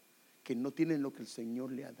cerca, que no tienen lo que el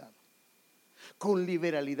Señor le ha dado. Con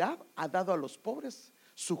liberalidad ha dado a los pobres.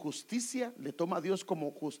 Su justicia, le toma a Dios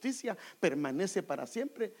como justicia, permanece para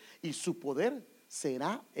siempre, y su poder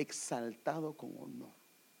será exaltado con honor.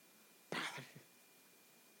 Padre,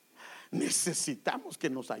 necesitamos que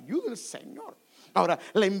nos ayude el Señor. Ahora,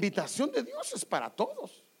 la invitación de Dios es para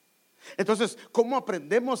todos. Entonces, ¿cómo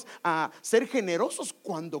aprendemos a ser generosos?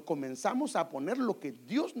 Cuando comenzamos a poner lo que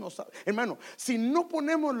Dios nos ha, hermano, si no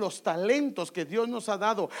ponemos los talentos que Dios nos ha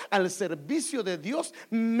dado al servicio de Dios,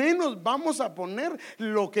 menos vamos a poner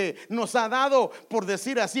lo que nos ha dado, por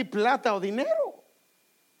decir así, plata o dinero.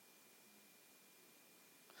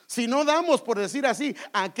 Si no damos, por decir así,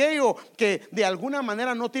 aquello que de alguna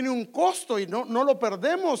manera no tiene un costo y no lo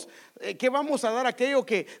perdemos, ¿qué vamos a dar? Aquello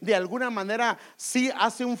que de alguna manera sí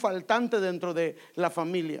hace un faltante dentro de la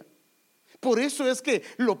familia. Por eso es que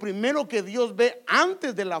lo primero que Dios ve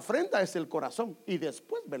antes de la ofrenda es el corazón, y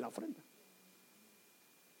después ve la ofrenda.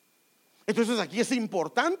 Entonces aquí es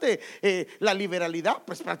importante la liberalidad,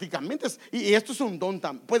 pues prácticamente y esto es un don,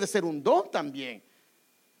 puede ser un don también.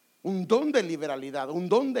 Un don de liberalidad, un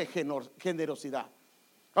don de generosidad.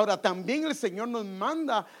 Ahora, también el Señor nos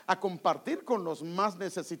manda a compartir con los más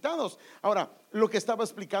necesitados. Ahora, lo que estaba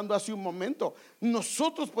explicando hace un momento,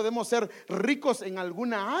 nosotros podemos ser ricos en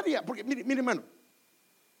alguna área. Porque mire hermano,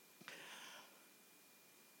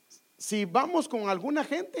 si vamos con alguna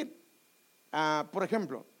gente, por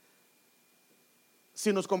ejemplo,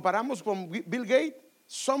 si nos comparamos con Bill Gates,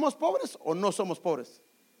 ¿somos pobres o no somos pobres?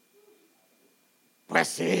 Pues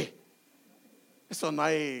sí. Eso no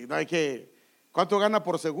hay que. ¿Cuánto gana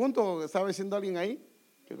por segundo? Estaba diciendo alguien ahí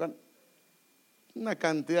que gana una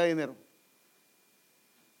cantidad de dinero.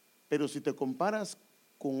 Pero si te comparas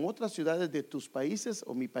con otras ciudades de tus países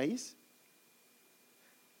o mi país,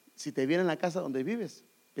 si te vieran en la casa donde vives,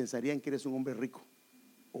 pensarían que eres un hombre rico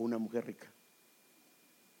o una mujer rica.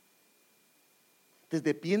 Entonces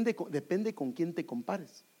depende con quién te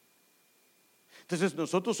compares. Entonces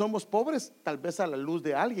nosotros somos pobres tal vez a la luz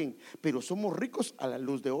de alguien, pero somos ricos a la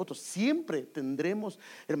luz de otros. Siempre tendremos,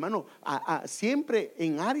 hermano, siempre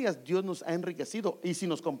en áreas Dios nos ha enriquecido, y si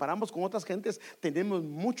nos comparamos con otras gentes tenemos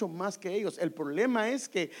mucho más que ellos. El problema es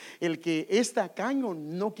que el que es tacaño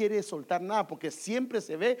no quiere soltar nada, porque siempre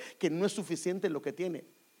se ve que no es suficiente lo que tiene.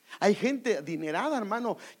 Hay gente adinerada,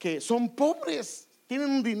 hermano, que son pobres.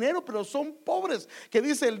 Tienen dinero pero son pobres, que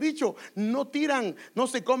dice el dicho, no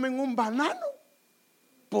se comen un banano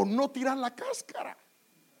por no tirar la cáscara.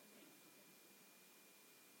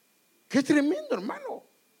 Qué tremendo, hermano.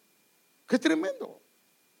 Qué tremendo.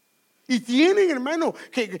 Y tienen, hermano,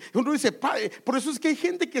 que uno dice, padre, por eso es que hay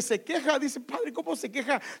gente que se queja, dice, padre, ¿cómo se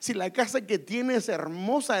queja si la casa que tiene es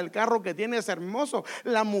hermosa, el carro que tiene es hermoso,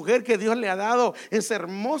 la mujer que Dios le ha dado es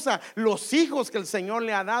hermosa, los hijos que el Señor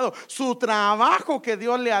le ha dado, su trabajo que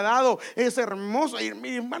Dios le ha dado es hermoso? Y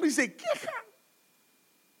mi hermano, y se queja.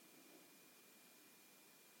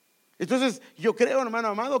 Entonces yo creo, hermano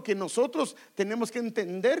amado, que nosotros tenemos que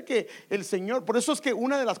entender que el Señor, por eso es que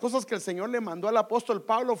una de las cosas que el Señor le mandó al apóstol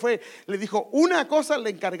Pablo le dijo, una cosa le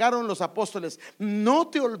encargaron los apóstoles: no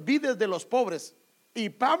te olvides de los pobres. Y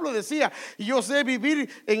Pablo decía, yo sé vivir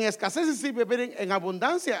en escasez y sí vivir en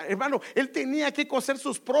abundancia. Hermano, él tenía que coser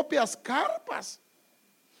sus propias carpas.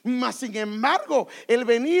 Mas sin embargo, él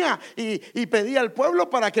venía y pedía al pueblo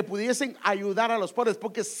para que pudiesen ayudar a los pobres,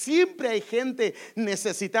 porque siempre hay gente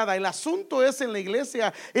necesitada. El asunto es en la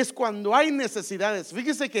iglesia, es cuando hay necesidades.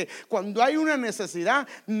 Fíjese que cuando hay una necesidad,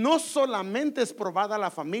 no solamente es probada la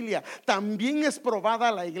familia, también es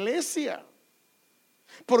probada la iglesia.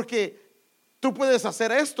 Porque tú puedes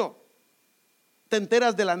hacer esto, te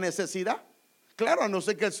enteras de la necesidad, claro, a no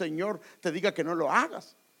ser que el Señor te diga que no lo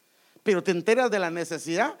hagas, pero te enteras de la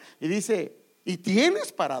necesidad y dice, y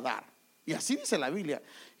tienes para dar. Y así dice la Biblia.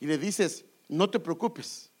 Y le dices, no te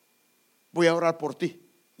preocupes, voy a orar por ti.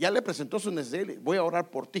 Ya le presentó su necesidad, voy a orar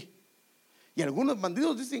por ti. Y algunos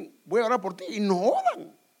bandidos dicen, voy a orar por ti, y no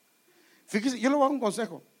oran. Fíjese, yo le voy a dar un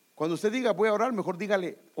consejo. Cuando usted diga voy a orar, mejor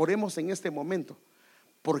dígale, oremos en este momento.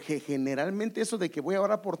 Porque generalmente eso de que voy a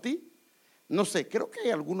orar por ti, no sé, creo que hay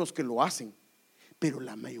algunos que lo hacen, pero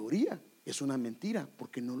la mayoría es una mentira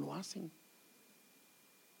porque no lo hacen.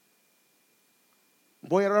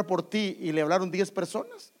 Voy a orar por ti y le hablaron 10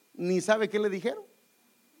 personas, ni sabe qué le dijeron,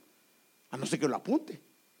 a no ser que lo apunte.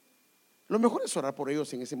 Lo mejor es orar por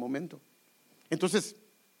ellos en ese momento. Entonces,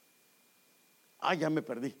 ya me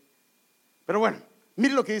perdí. Pero bueno,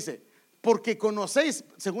 mire lo que dice: porque conocéis,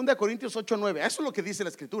 2 Corintios 8:9, eso es lo que dice la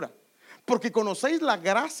escritura. Porque conocéis la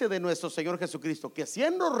gracia de nuestro Señor Jesucristo, que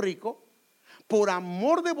siendo rico, por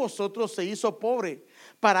amor de vosotros se hizo pobre,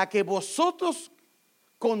 para que vosotros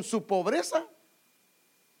con su pobreza,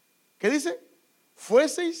 ¿qué dice?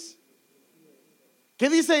 Fueseis. ¿Qué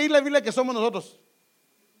dice ahí la Biblia que somos nosotros?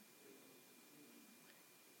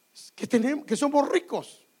 Que somos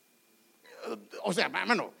ricos. O sea,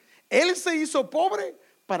 hermano, Él se hizo pobre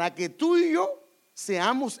para que tú y yo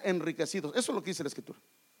seamos enriquecidos. Eso es lo que dice la escritura.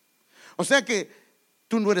 O sea que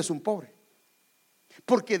tú no eres un pobre,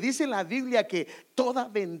 porque dice la Biblia que toda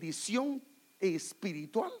bendición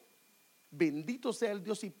espiritual, bendito sea el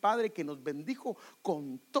Dios y Padre que nos bendijo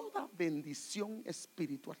con toda bendición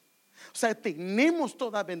espiritual. O sea, tenemos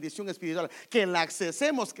toda bendición espiritual, que la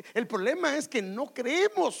accesemos. El problema es que no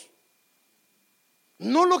creemos.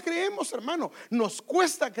 No lo creemos, hermano. Nos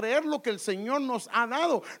cuesta creer lo que el Señor nos ha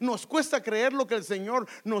dado. Nos cuesta creer lo que el Señor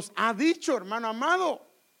nos ha dicho, hermano amado.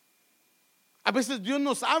 A veces Dios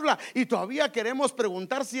nos habla y todavía queremos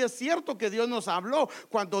preguntar si es cierto que Dios nos habló,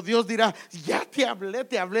 cuando Dios dirá, ya te hablé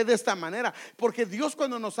de esta manera. Porque Dios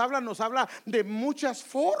cuando nos habla de muchas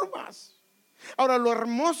formas. Ahora, lo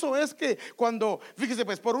hermoso es que cuando, fíjese,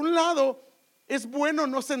 pues por un lado es bueno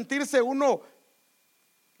no sentirse uno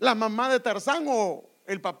la mamá de Tarzán o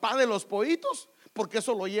el papá de los pollitos, porque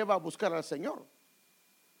eso lo lleva a buscar al Señor.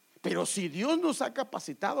 Pero si Dios nos ha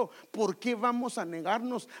capacitado, ¿por qué vamos a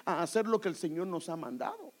negarnos a hacer lo que el Señor nos ha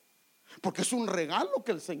mandado? Porque es un regalo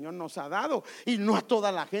que el Señor nos ha dado, y no a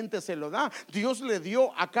toda la gente se lo da. Dios le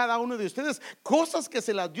dio a cada uno de ustedes cosas que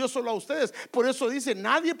se las dio solo a ustedes. Por eso dice,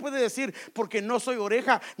 nadie puede decir, porque no soy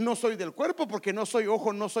oreja, no soy del cuerpo, porque no soy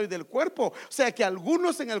ojo, no soy del cuerpo. O sea que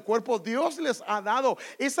algunos en el cuerpo Dios les ha dado.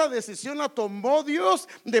 Esa decisión la tomó Dios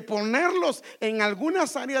de ponerlos en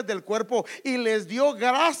algunas áreas del cuerpo, y les dio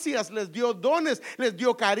gracias, les dio dones, les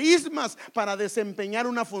dio carismas para desempeñar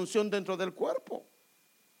una función dentro del cuerpo.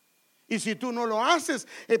 Y si tú no lo haces,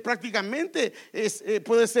 prácticamente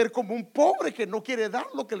puede ser como un pobre que no quiere dar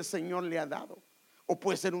lo que el Señor le ha dado. O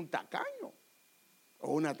puede ser un tacaño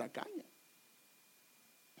o una tacaña.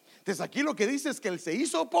 Entonces aquí lo que dice es que Él se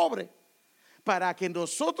hizo pobre para que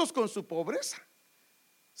nosotros con su pobreza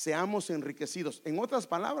seamos enriquecidos. En otras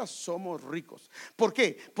palabras, somos ricos. ¿Por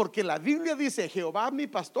qué? Porque la Biblia dice, Jehová es mi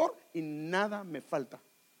pastor y nada me falta.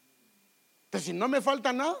 Entonces, si no me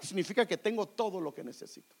falta nada, significa que tengo todo lo que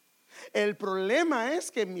necesito. El problema es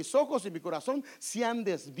que mis ojos y mi corazón se han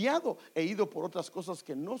desviado e ido por otras cosas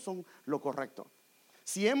que no son lo correcto.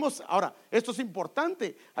 Ahora, esto es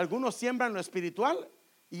importante. Algunos siembran lo espiritual,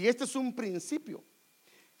 y este es un principio: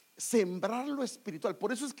 sembrar lo espiritual.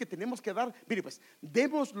 Por eso es que tenemos que dar, mire pues,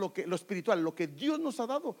 demos lo espiritual, lo que Dios nos ha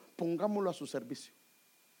dado, pongámoslo a su servicio.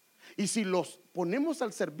 Y si los ponemos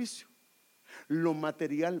al servicio, lo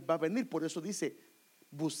material va a venir. Por eso dice,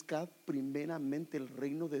 buscad primeramente el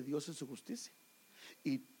reino de Dios y su justicia,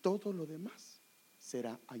 y todo lo demás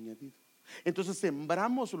será añadido. Entonces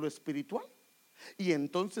sembramos lo espiritual, y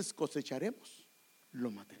entonces cosecharemos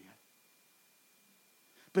lo material.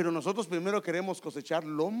 Pero nosotros primero queremos cosechar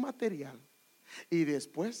lo material y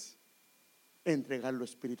después entregar lo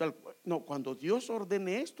espiritual. No, cuando Dios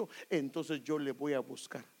ordene esto, entonces yo le voy a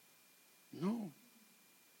buscar. No,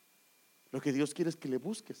 lo que Dios quiere es que le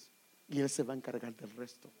busques, y Él se va a encargar del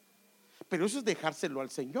resto. Pero eso es dejárselo al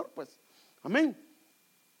Señor, pues. Amén.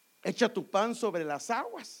 Echa tu pan sobre las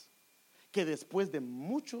aguas, que después de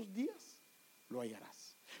muchos días lo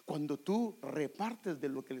hallarás. Cuando tú repartes de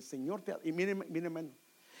lo que el Señor te ha. Y miren, hermano,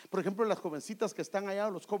 por ejemplo, las jovencitas que están allá,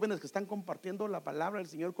 los jóvenes que están compartiendo la palabra del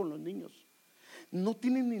Señor con los niños, no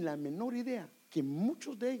tienen ni la menor idea que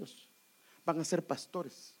muchos de ellos van a ser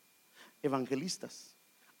pastores, evangelistas,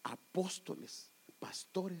 apóstoles,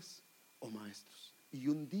 pastores o maestros. Y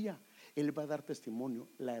un día él va a dar testimonio: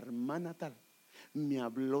 la hermana tal me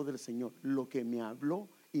habló del Señor, lo que me habló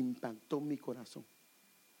impactó mi corazón,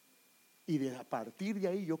 y a partir de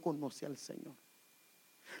ahí yo conocí al Señor.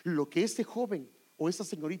 Lo que ese joven o esa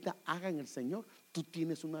señorita haga en el Señor, tú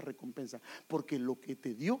tienes una recompensa, porque lo que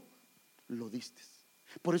te dio, lo diste.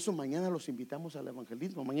 Por eso mañana los invitamos al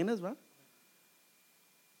evangelismo. Mañana es, ¿va?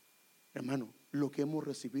 Hermano, lo que hemos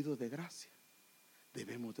recibido de gracia,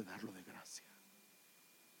 debemos de darlo de gracia.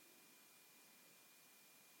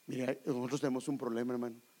 Mira, nosotros tenemos un problema,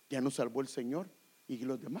 hermano. Ya nos salvó el Señor y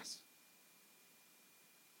los demás.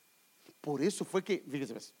 Por eso fue que,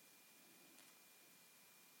 fíjese,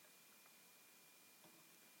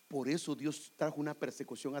 por eso Dios trajo una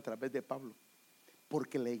persecución a través de Pablo,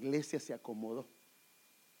 porque la iglesia se acomodó.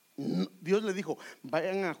 Dios le dijo: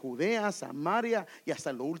 vayan a Judea, Samaria y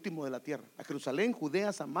hasta lo último de la tierra. A Jerusalén,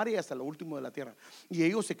 Judea, Samaria y hasta lo último de la tierra. Y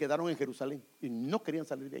ellos se quedaron en Jerusalén y no querían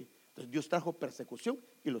salir de ahí. Entonces Dios trajo persecución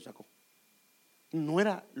y los sacó. No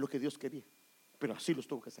era lo que Dios quería, pero así los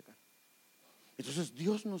tuvo que sacar. Entonces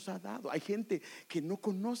Dios nos ha dado. Hay gente que no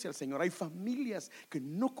conoce al Señor. Hay familias que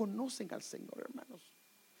no conocen al Señor, hermanos.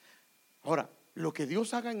 Ahora, lo que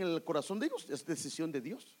Dios haga en el corazón de ellos es decisión de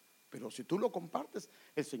Dios. Pero si tú lo compartes,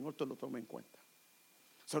 el Señor te lo toma en cuenta.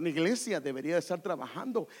 O sea, una iglesia debería estar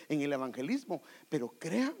trabajando en el evangelismo, pero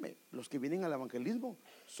créame, los que vienen al evangelismo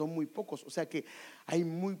son muy pocos. O sea que hay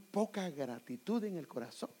muy poca gratitud en el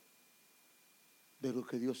corazón de lo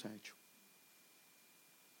que Dios ha hecho.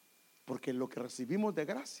 Porque lo que recibimos de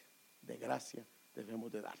gracia debemos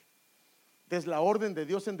de dar. Desde la orden de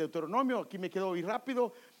Dios en Deuteronomio, aquí me quedo muy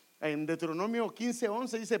rápido. En Deuteronomio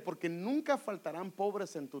 15:11 dice: porque nunca faltarán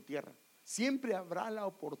pobres en tu tierra, siempre habrá la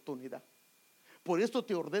oportunidad. Por esto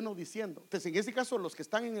te ordeno diciendo. Entonces, en este caso, los que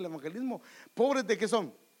están en el evangelismo, ¿pobres de qué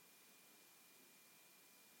son?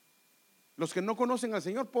 Los que no conocen al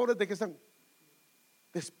Señor, ¿pobres de qué están?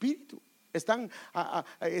 De espíritu. Están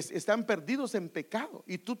perdidos en pecado.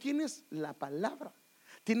 Y tú tienes la palabra,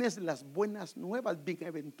 tienes las buenas nuevas.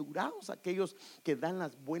 Bienaventurados aquellos que dan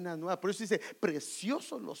las buenas nuevas. Por eso dice: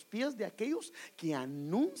 preciosos los pies de aquellos que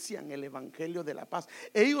anuncian el evangelio de la paz.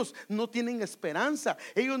 Ellos no tienen esperanza,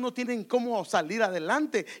 ellos no tienen cómo salir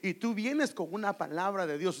adelante, y tú vienes con una palabra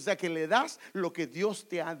de Dios. O sea que le das lo que Dios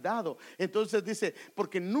te ha dado. Entonces dice: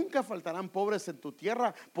 porque nunca faltarán pobres en tu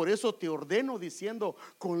tierra, por eso te ordeno diciendo: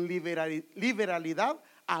 con liberalidad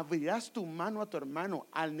abrirás tu mano a tu hermano,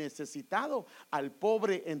 al necesitado, al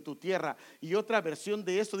pobre en tu tierra. Y otra versión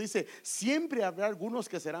de esto dice: siempre habrá algunos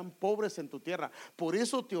que serán pobres en tu tierra, por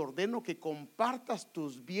eso te ordeno que compartas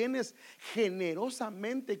tus bienes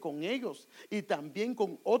generosamente con ellos y también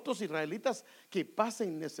con otros israelitas que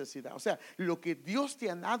pasen necesidad. O sea, lo que Dios te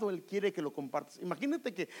ha dado, Él quiere que lo compartas.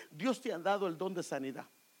 Imagínate que Dios te ha dado el don de sanidad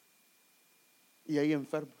y hay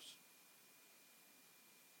enfermos.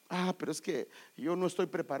 Pero es que yo no estoy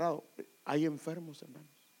preparado. Hay enfermos, hermanos,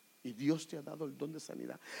 y Dios te ha dado el don de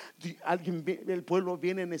sanidad. El pueblo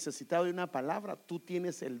viene necesitado de una palabra. Tú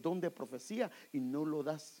tienes el don de profecía y no lo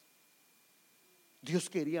das. Dios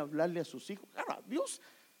quería hablarle a sus hijos. Ahora, Dios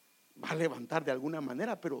va a levantar de alguna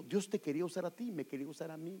manera, pero Dios te quería usar a ti, me quería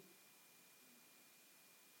usar a mí.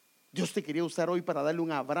 Dios te quería usar hoy para darle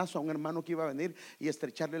un abrazo a un hermano que iba a venir y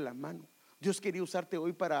estrecharle la mano. Dios quería usarte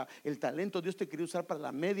hoy para el talento. Dios te quería usar para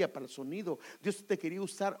la media, para el sonido. Dios te quería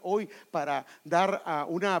usar hoy para dar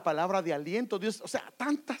una palabra de aliento. Dios, o sea,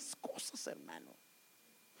 tantas cosas, hermano.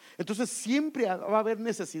 Entonces siempre va a haber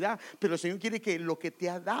necesidad, pero el Señor quiere que lo que te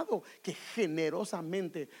ha dado, que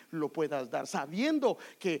generosamente lo puedas dar, sabiendo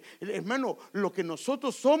que, hermano, lo que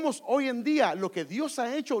nosotros somos hoy en día, lo que Dios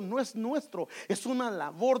ha hecho no es nuestro, es una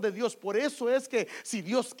labor de Dios. Por eso es que si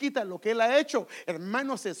Dios quita lo que Él ha hecho,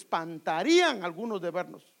 hermanos, se espantarían algunos de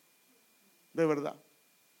vernos, de verdad.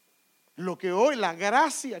 Lo que hoy, la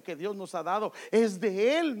gracia que Dios nos ha dado, es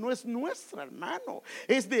de Él, no es nuestra, hermano.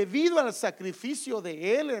 Es debido al sacrificio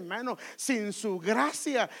de Él, hermano. Sin su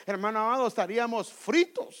gracia, hermano amado, estaríamos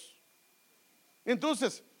fritos.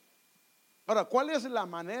 Entonces, ahora, ¿cuál es la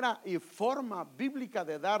manera y forma bíblica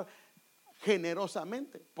de dar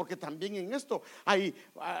generosamente? Porque también en esto hay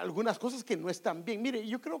algunas cosas que no están bien. Mire,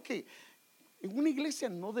 yo creo que en una iglesia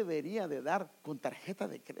no debería de dar con tarjeta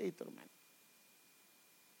de crédito, hermano.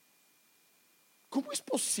 ¿Cómo es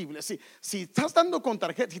posible? Si estás dando con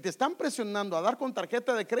tarjeta, si te están presionando a dar con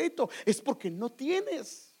tarjeta de crédito, es porque no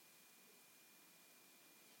tienes.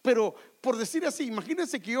 Pero por decir así,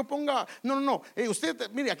 imagínense que yo ponga, no,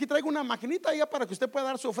 usted, mire, aquí traigo una maquinita ya para que usted pueda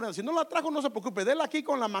dar su ofrenda. Si no la trajo, no se preocupe, déla aquí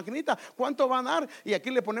con la maquinita. ¿Cuánto va a dar? Y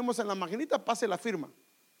aquí le ponemos en la maquinita, pase la firma.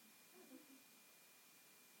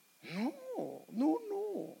 No.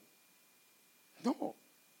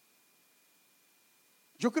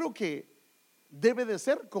 Yo creo que debe de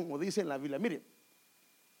ser como dice en la Biblia. Mire,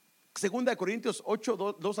 Segunda de Corintios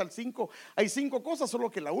 8, 2 al 5. Hay 5 cosas, solo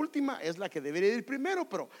que la última es la que debería ir primero,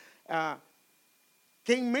 pero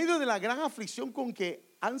que en medio de la gran aflicción con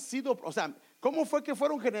que han sido, o sea, ¿cómo fue que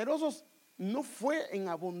fueron generosos? No fue en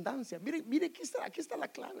abundancia. Mire, aquí está la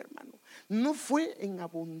clave, hermano. No fue en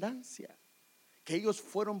abundancia que ellos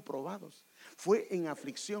fueron probados, fue en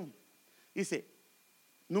aflicción. Dice,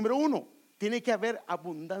 número 1, tiene que haber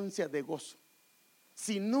abundancia de gozo.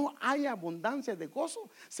 Si no hay abundancia de gozo,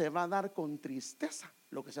 se va a dar con tristeza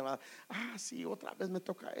lo que se va a dar. Sí, otra vez me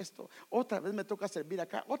toca esto, otra vez me toca servir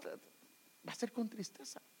acá, va a ser con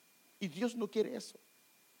tristeza. Y Dios no quiere eso.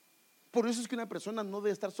 Por eso es que una persona no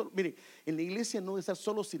debe estar solo. Mire, en la iglesia no debe estar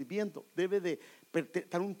solo sirviendo. Debe de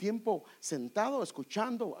estar un tiempo sentado,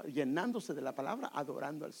 escuchando, llenándose de la palabra,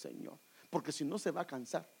 adorando al Señor. Porque si no se va a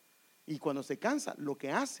cansar. Y cuando se cansa, lo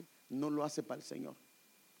que hace, no lo hace para el Señor.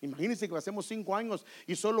 Imagínense que hacemos 5 años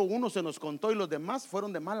y solo uno se nos contó y los demás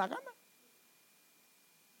fueron de mala gana.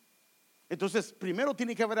 Entonces, primero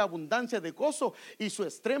tiene que haber abundancia de gozo y su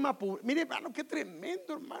extrema pobreza. Mire, hermano, qué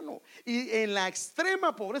tremendo, hermano. Y en la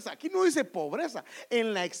extrema pobreza, aquí no dice pobreza,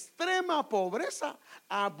 en la extrema pobreza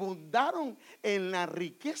abundaron en la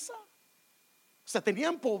riqueza. O sea,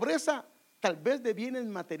 tenían pobreza tal vez de bienes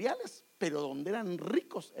materiales, pero donde eran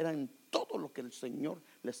ricos era en todo lo que el Señor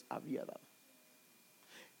les había dado.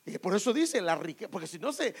 Y por eso dice la riqueza, porque si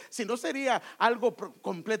no sería algo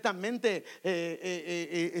completamente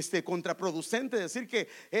contraproducente decir que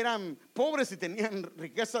eran pobres y tenían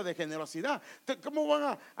riqueza de generosidad. ¿Cómo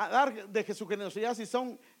van a dar de su generosidad si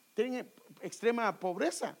tienen extrema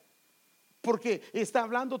pobreza? Porque está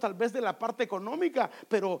hablando tal vez de la parte económica,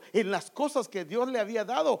 pero en las cosas que Dios le había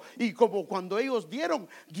dado. Y como cuando ellos dieron,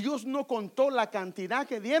 Dios no contó la cantidad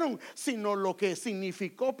que dieron, sino lo que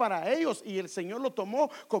significó para ellos. Y el Señor lo tomó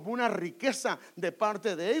como una riqueza de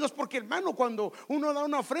parte de ellos. Porque, hermano, cuando uno da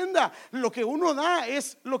una ofrenda, lo que uno da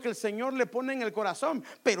es lo que el Señor le pone en el corazón.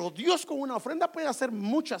 Pero Dios con una ofrenda puede hacer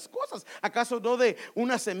muchas cosas. ¿Acaso no de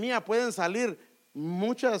una semilla pueden salir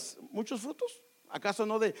muchos frutos? ¿Acaso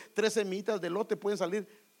no de 3 semillitas de lote pueden salir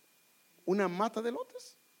una mata de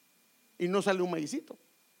elotes? Y no sale un maicito,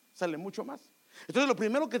 sale mucho más. Entonces lo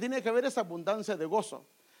primero que tiene que haber es abundancia de gozo.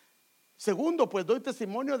 Segundo, pues doy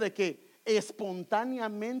testimonio de que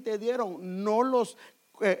espontáneamente dieron, no los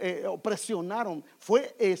presionaron,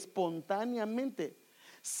 fue espontáneamente,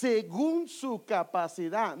 según su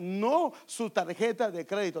capacidad, no su tarjeta de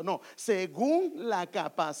crédito, no, según la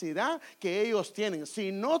capacidad que ellos tienen.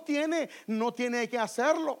 Si no tiene, no tiene que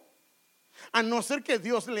hacerlo, a no ser que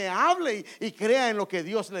Dios le hable y crea en lo que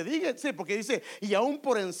Dios le diga. Sí, porque dice, y aún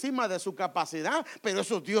por encima de su capacidad, pero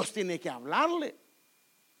eso Dios tiene que hablarle.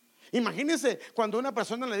 Imagínense cuando una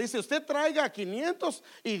persona le dice, usted traiga 500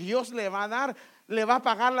 y Dios le va a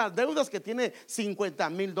pagar las deudas que tiene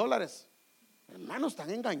 $50,000. Hermanos, están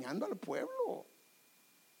engañando al pueblo.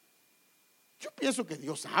 Yo pienso que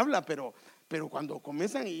Dios habla, pero cuando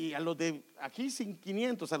comienzan y a los de aquí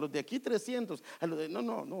 500, a los de aquí 300, a los de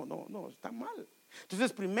no, está mal.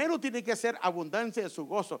 Entonces primero tiene que ser abundancia de su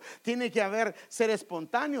gozo, tiene que ser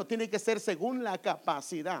espontáneo, tiene que ser según la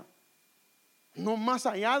capacidad, no más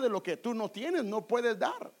allá de lo que tú no tienes, no puedes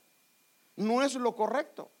dar. No es lo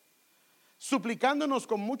correcto. Suplicándonos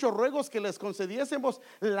con muchos ruegos que les concediésemos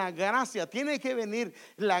la gracia. Tiene que venir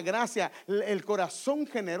la gracia, el corazón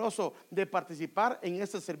generoso de participar en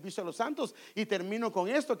este servicio a los santos. Y termino con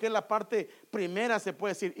esto, que es la parte primera, se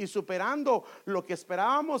puede decir. Y superando lo que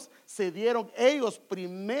esperábamos, se dieron ellos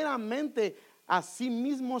primeramente a sí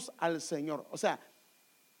mismos al Señor. O sea,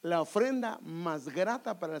 la ofrenda más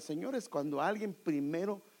grata para el Señor es cuando alguien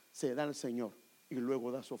primero se da al Señor y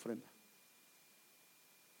luego da su ofrenda.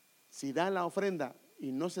 Si da la ofrenda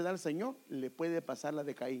y no se da al Señor, le puede pasar la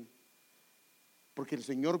de Caín. Porque el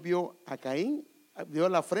Señor vio a Caín, vio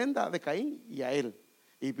la ofrenda de Caín y a él.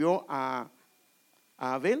 Y vio a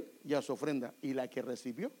Abel y a su ofrenda. Y la que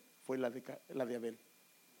recibió fue la de Abel.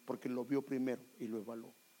 Porque lo vio primero y lo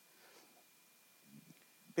evaluó.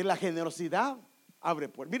 De la generosidad abre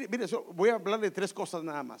puertas. Mire, voy a hablar de 3 cosas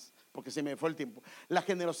nada más, porque se me fue el tiempo. La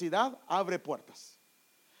generosidad abre puertas.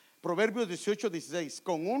 Proverbios 18:16,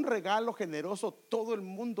 con un regalo generoso todo el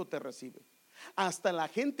mundo te recibe. Hasta la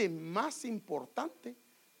gente más importante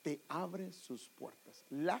te abre sus puertas.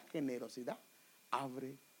 La generosidad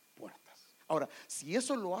abre puertas. Ahora, si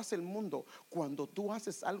eso lo hace el mundo, cuando tú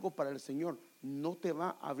haces algo para el Señor, ¿no te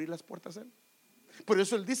va a abrir las puertas Él? Por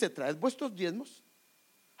eso Él dice, traed vuestros diezmos.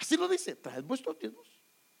 Así lo dice, traed vuestros diezmos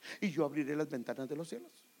y yo abriré las ventanas de los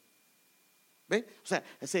cielos. ¿Ve? O sea,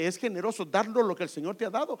 es generoso darlo lo que el Señor te ha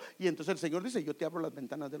dado. Y entonces el Señor dice, yo te abro las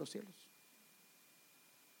ventanas de los cielos.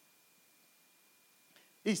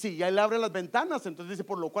 Y si ya Él abre las ventanas, entonces dice: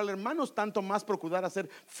 por lo cual, hermanos, tanto más procurar hacer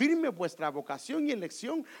firme vuestra vocación y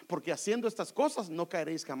elección, porque haciendo estas cosas no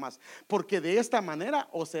caeréis jamás, porque de esta manera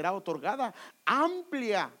os será otorgada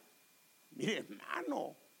amplia, mire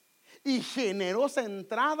hermano, y generosa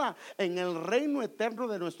entrada en el reino eterno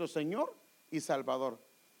de nuestro Señor y Salvador.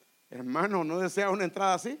 Hermano, ¿no desea una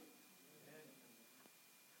entrada así?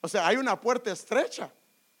 O sea, hay una puerta estrecha,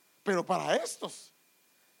 pero para estos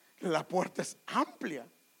la puerta es amplia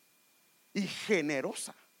y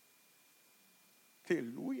generosa.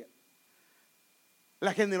 Aleluya.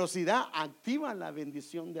 La generosidad activa la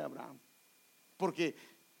bendición de Abraham. Porque,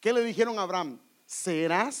 ¿qué le dijeron a Abraham?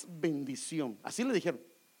 Serás bendición. Así le dijeron: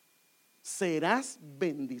 serás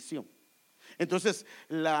bendición. Entonces,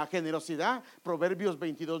 la generosidad, Proverbios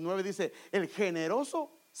 22:9 dice: el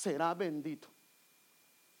generoso será bendito.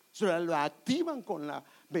 O sea, lo activan con la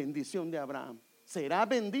bendición de Abraham. Será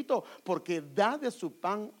bendito porque da de su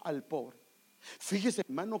pan al pobre. Fíjese,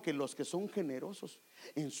 hermano, que los que son generosos,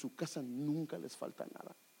 en su casa nunca les falta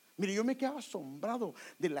nada. Mire, yo me quedo asombrado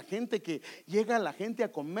de la gente que llega a la gente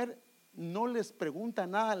a comer, no les pregunta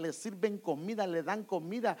nada, les sirven comida, le dan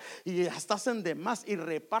comida y hasta hacen de más y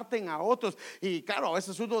reparten a otros. Y claro, a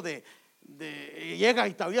veces uno llega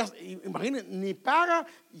y todavía, imagínense, ni paga,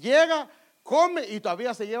 llega, come y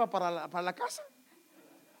todavía se lleva para la casa.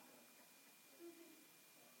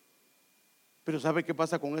 Pero ¿sabe qué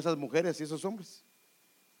pasa con esas mujeres y esos hombres?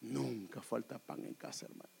 Nunca falta pan en casa,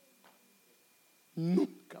 hermano.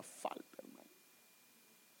 Nunca falta, hermano.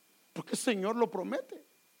 Porque el Señor lo promete.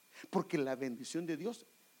 Porque la bendición de Dios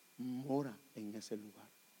mora en ese lugar.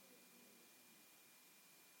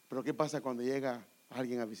 Pero ¿qué pasa cuando llega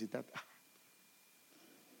alguien a visitar?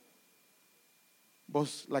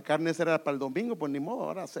 Vos, la carne esa era para el domingo, pues ni modo,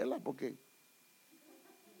 ahora hacela, porque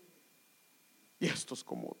y estos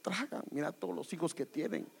como tragan, mira todos los hijos que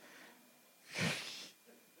tienen.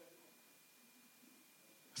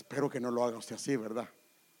 Espero que no lo haga usted así, ¿verdad?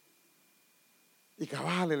 Y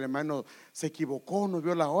cabal, el hermano se equivocó, no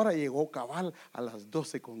vio la hora y llegó cabal a las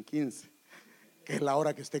 12:15, que es la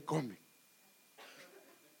hora que usted come.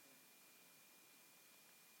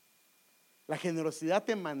 La generosidad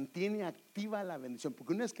te mantiene activa la bendición,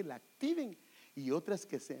 porque una es que la activen y otra es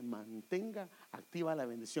que se mantenga activa la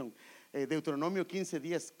bendición. Deuteronomio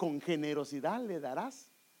 15:10: con generosidad le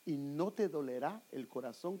darás y no te dolerá el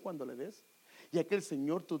corazón cuando le des, ya que el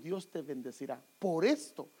Señor tu Dios te bendecirá. Por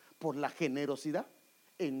esto, por la generosidad,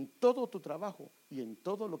 en todo tu trabajo y en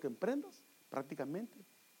todo lo que emprendas, prácticamente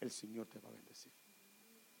el Señor te va a bendecir.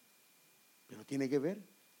 Pero tiene que ver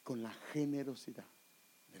con la generosidad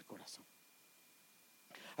del corazón.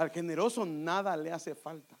 Al generoso nada le hace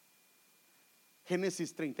falta.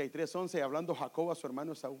 Génesis 33:11, hablando Jacob a su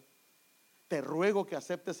hermano Esaú: te ruego que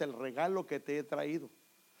aceptes el regalo que te he traído,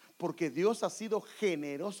 porque Dios ha sido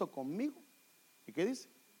generoso conmigo. ¿Y qué dice?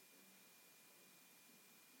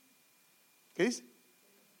 ¿Qué dice?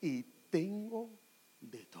 Y tengo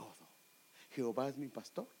de todo. Jehová es mi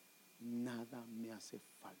pastor, nada me hace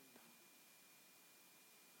falta.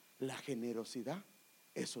 La generosidad,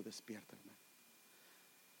 eso despierta, hermano.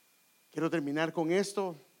 Quiero terminar con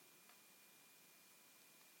esto.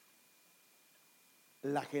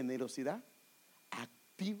 La generosidad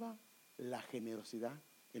activa la generosidad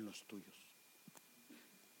en los tuyos.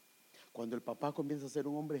 Cuando el papá comienza a ser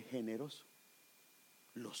un hombre generoso,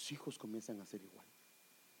 los hijos comienzan a ser igual.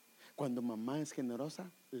 Cuando mamá es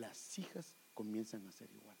generosa, las hijas comienzan a ser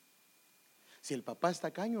igual. Si el papá es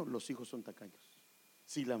tacaño, los hijos son tacaños.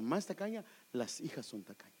 Si la mamá es tacaña, las hijas son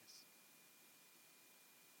tacañas.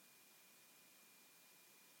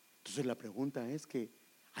 Entonces la pregunta es que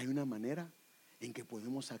hay una manera en que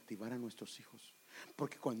podemos activar a nuestros hijos,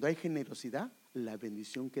 porque cuando hay generosidad, la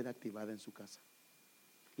bendición queda activada en su casa,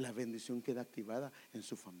 la bendición queda activada en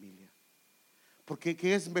su familia. Porque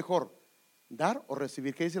 ¿qué es mejor? ¿Dar o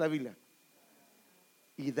recibir? ¿Qué dice la Biblia?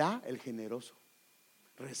 Y da el generoso,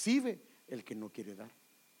 recibe el que no quiere dar.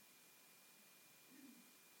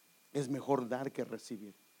 Es mejor dar que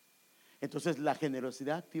recibir. Entonces la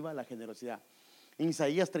generosidad activa la generosidad. En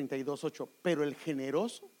Isaías 32:8: pero el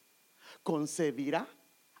generoso concebirá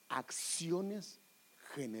acciones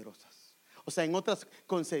generosas. O sea, en otras,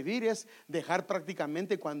 concebir es dejar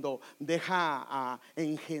prácticamente cuando deja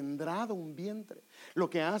engendrado un vientre. Lo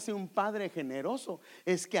que hace un padre generoso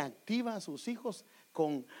es que activa a sus hijos,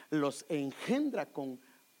 los engendra con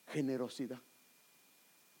generosidad.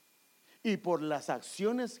 Y por las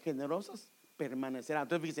acciones generosas permanecerá.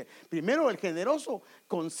 Entonces fíjese, primero el generoso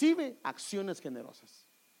concibe acciones generosas.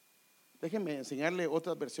 Déjenme enseñarle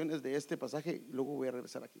otras versiones de este pasaje y luego voy a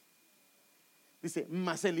regresar aquí. Dice: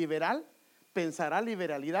 mas el liberal pensará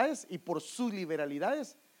liberalidades y por sus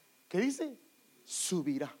liberalidades, ¿qué dice?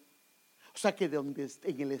 Subirá. O sea que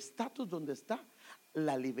en el estatus donde está,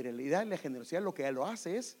 la liberalidad y la generosidad lo que lo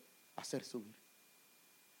hace es hacer subir.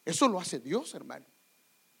 Eso lo hace Dios, hermano.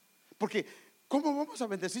 Porque ¿cómo vamos a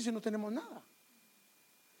bendecir si no tenemos nada?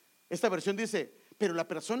 Esta versión dice: pero la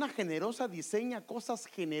persona generosa diseña cosas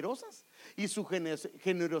generosas y su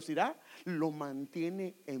generosidad lo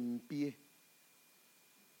mantiene en pie.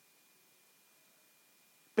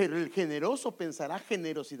 Pero el generoso pensará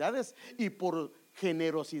generosidades y por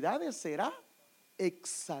generosidades será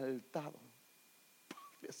exaltado.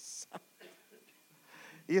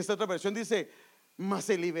 Y esta otra versión dice: mas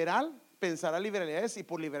el liberal pensará liberalidades y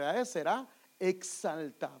por liberalidades será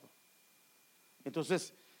exaltado.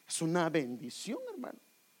 Entonces es una bendición, hermano.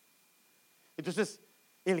 Entonces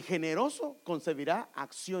el generoso concebirá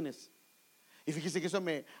acciones. Y fíjese que eso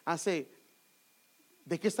me hace,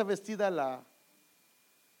 ¿de qué está vestida la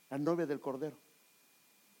novia del Cordero?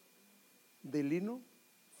 De lino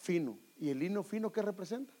fino. ¿Y el lino fino qué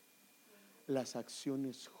representa? Las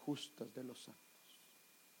acciones justas de los santos.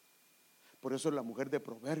 Por eso la mujer de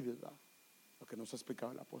Proverbios, ¿verdad? Lo que nos ha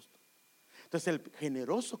explicado el apóstol. Entonces el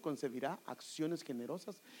generoso concebirá acciones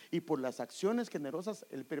generosas y por las acciones generosas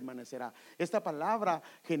él permanecerá. Esta palabra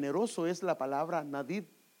generoso es la palabra nadid,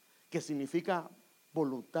 que significa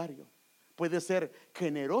voluntario. Puede ser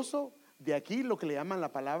generoso, de aquí lo que le llaman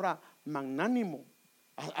la palabra magnánimo.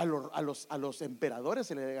 A los emperadores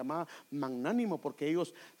se les llamaba magnánimo porque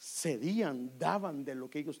ellos cedían, daban de lo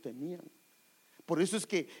que ellos tenían. Por eso es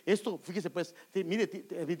que esto, fíjese pues, mire,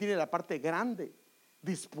 tiene la parte grande,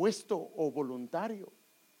 dispuesto o voluntario,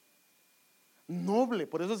 noble.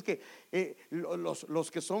 Por eso es que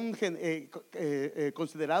los que son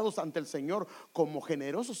considerados ante el Señor como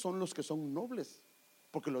generosos son los que son nobles,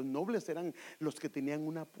 porque los nobles eran los que tenían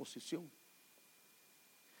una posición.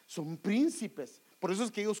 Son príncipes. Por eso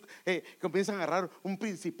es que ellos comienzan a agarrar un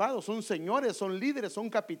principado. Son señores, son líderes, son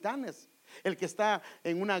capitanes. El que está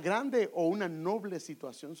en una grande o una noble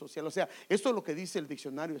situación social. O sea, esto es lo que dice el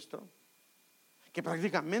diccionario Strong. Que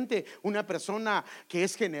prácticamente una persona que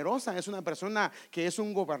es generosa es una persona que es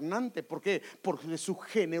un gobernante. ¿Por qué? Porque su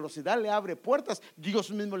generosidad le abre puertas.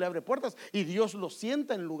 Dios mismo le abre puertas y Dios lo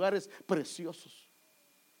sienta en lugares preciosos.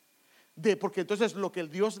 Porque entonces lo que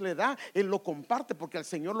el Dios le da, Él lo comparte, porque al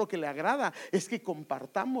Señor lo que le agrada es que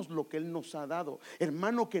compartamos lo que Él nos ha dado.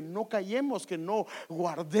 Hermano, que no callemos, que no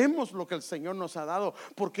guardemos lo que el Señor nos ha dado,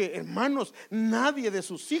 porque hermanos, nadie de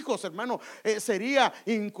sus hijos, hermano, sería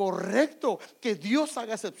incorrecto que Dios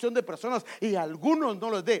haga excepción de personas y a algunos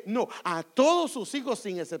no les dé. No, a todos sus hijos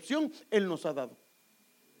sin excepción Él nos ha dado.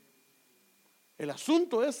 El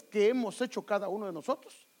asunto es que hemos hecho cada uno de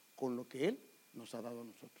nosotros con lo que Él nos ha dado a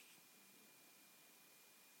nosotros.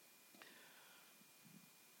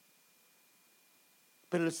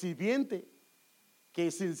 Pero el sirviente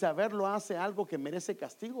que sin saberlo hace algo que merece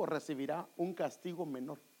castigo, recibirá un castigo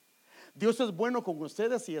menor. Dios es bueno con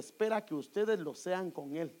ustedes y espera que ustedes lo sean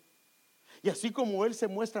con Él. Y así como Él se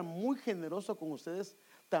muestra muy generoso con ustedes,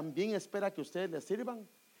 también espera que ustedes le sirvan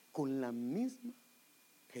con la misma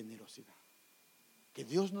generosidad. Que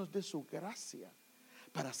Dios nos dé su gracia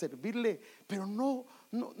para servirle, pero no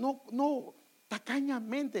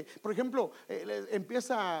tacañamente. Por ejemplo,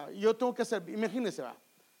 yo tengo que servir, imagínense,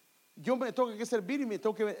 yo me tengo que servir y me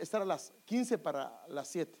tengo que estar a las 15 para las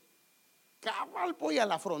 7. Cabal, voy a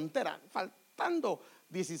la frontera, faltando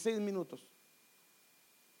 16 minutos.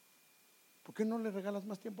 ¿Por qué no le regalas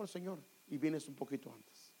más tiempo al Señor y vienes un poquito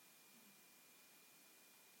antes?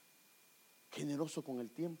 Generoso con el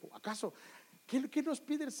tiempo. ¿Acaso qué nos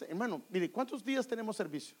pide el Señor? Hermano, mire, ¿cuántos días tenemos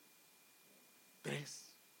servicio? 3.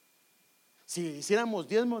 Si hiciéramos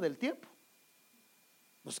diezmo del tiempo,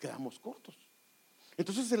 nos quedamos cortos.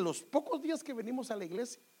 Entonces, en los pocos días que venimos a la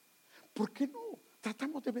iglesia, ¿por qué no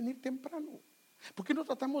tratamos de venir temprano? ¿Por qué no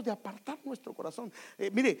tratamos de apartar nuestro corazón?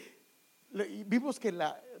 Mire, vimos que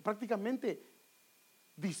prácticamente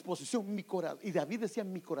disposición, mi corazón, y David decía: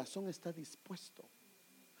 mi corazón está dispuesto.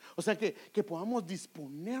 O sea que podamos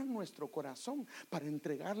disponer nuestro corazón para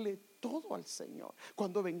entregarle todo al Señor.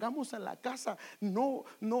 Cuando vengamos a la casa, sí,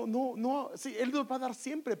 Él nos va a dar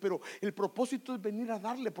siempre, pero el propósito es venir a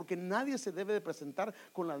darle, porque nadie se debe de presentar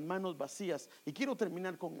con las manos vacías. Y quiero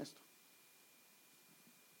terminar con esto.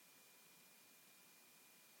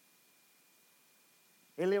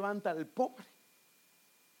 Él levanta al pobre.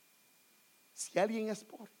 Si alguien es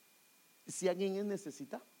pobre, si alguien es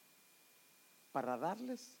necesitado, para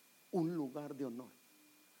darles un lugar de honor.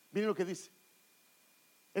 Miren lo que dice: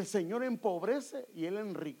 el Señor empobrece y Él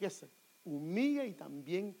enriquece, humilla y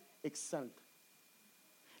también exalta.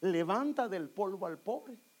 levanta del polvo al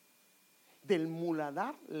pobre, del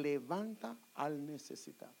muladar levanta al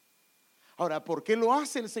necesitado. Ahora, ¿por qué lo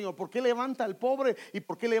hace el Señor? ¿Por qué levanta al pobre y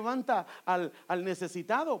por qué levanta al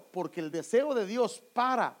necesitado? Porque el deseo de Dios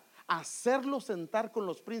para hacerlo sentar con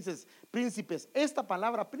los príncipes. Esta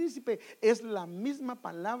palabra príncipe es la misma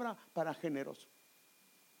palabra para generoso,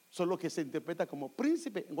 solo que se interpreta como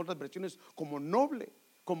príncipe, en otras versiones como noble,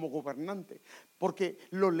 como gobernante, porque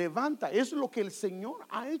lo levanta. Es lo que el Señor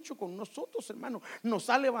ha hecho con nosotros, hermano. Nos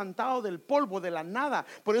ha levantado del polvo, de la nada.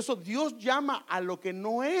 Por eso Dios llama a lo que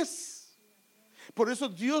no es. Por eso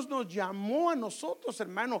Dios nos llamó a nosotros,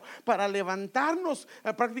 hermano, para levantarnos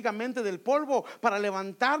prácticamente del polvo, para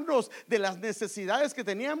levantarnos de las necesidades que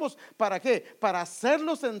teníamos. ¿Para qué? Para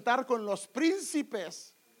hacerlo sentar con los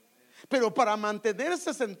príncipes. Pero para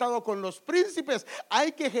mantenerse sentado con los príncipes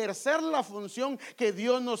hay que ejercer la función que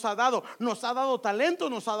Dios nos ha dado. Nos ha dado talento,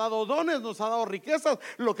 nos ha dado dones, nos ha dado riquezas.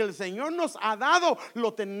 Lo que el Señor nos ha dado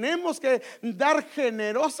lo tenemos que dar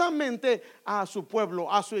generosamente a su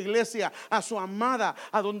pueblo, a su iglesia, a su amada,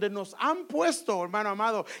 a donde nos han puesto, hermano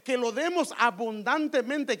amado. Que lo demos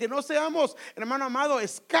abundantemente, que no seamos, hermano amado,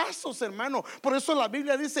 escasos, hermano. Por eso la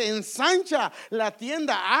Biblia dice: ensancha la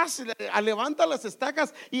tienda, levanta las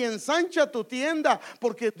estacas y ensancha tu tienda,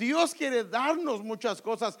 porque Dios quiere darnos muchas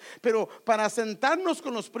cosas. Pero para sentarnos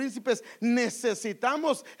con los príncipes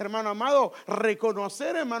necesitamos, hermano amado,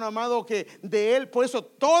 reconocer, hermano amado, que de Él, por eso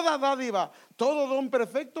toda dádiva, todo don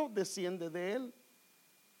perfecto desciende de Él.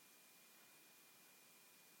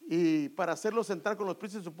 Y para hacerlo sentar con los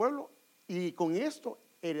príncipes de su pueblo, y con esto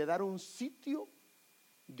heredar un sitio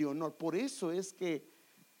de honor. Por eso es que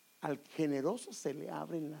al generoso se le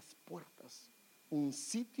abren las puertas. Un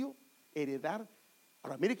sitio, heredar.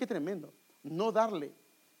 Ahora mire qué tremendo. No darle,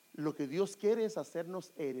 lo que Dios quiere es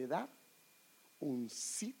hacernos heredar un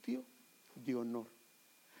sitio de honor.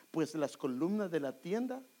 Pues las columnas de la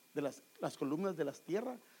tienda, las columnas de las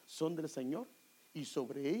tierras son del Señor, y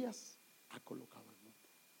sobre ellas ha colocado el mundo.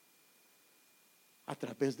 A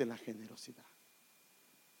través de la generosidad.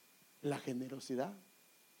 La generosidad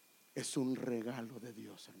es un regalo de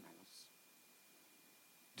Dios, hermanos.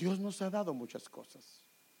 Dios nos ha dado muchas cosas.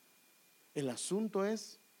 El asunto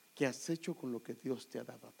es qué has hecho con lo que Dios te ha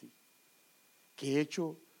dado a ti. ¿Qué he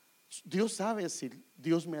hecho? Dios sabe si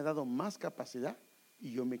Dios me ha dado más capacidad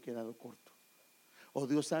y yo me he quedado corto, o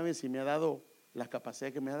Dios sabe si me ha dado la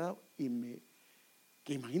capacidad que me ha dado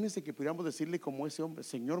que imagínense que pudiéramos decirle como ese hombre: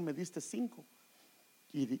 Señor, me diste 5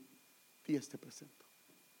 y 10 te presento.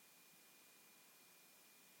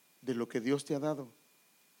 De lo que Dios te ha dado,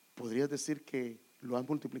 ¿podrías decir que lo has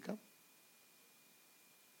multiplicado?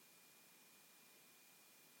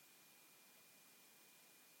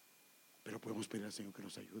 Pero podemos pedir al Señor que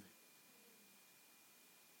nos ayude,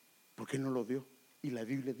 porque Él no lo dio. Y la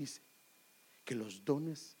Biblia dice que los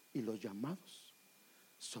dones y los llamados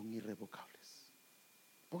son irrevocables.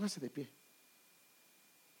 Póngase de pie,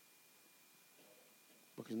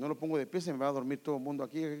 porque si no lo pongo de pie se me va a dormir todo el mundo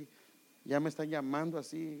aquí. Ya me están llamando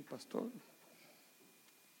así, pastor.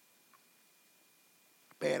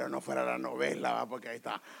 Pero no fuera la novela, porque ahí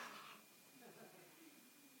está.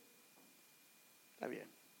 Está bien,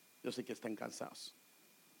 yo sé que están cansados,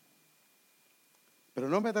 pero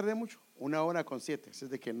no me tardé mucho, 1:07. Así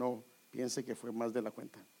es de que no piense que fue más de la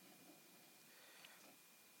cuenta.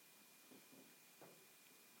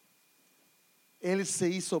 Él se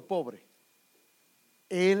hizo pobre,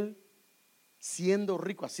 Él siendo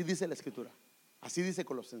rico, así dice la Escritura, así dice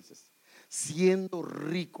Colosenses, siendo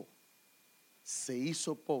rico se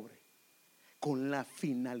hizo pobre con la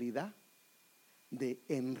finalidad de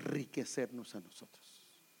enriquecernos a nosotros.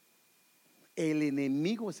 El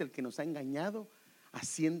enemigo es el que nos ha engañado,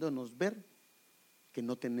 haciéndonos ver que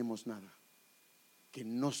no tenemos nada, que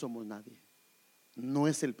no somos nadie. No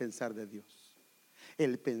es el pensar de Dios.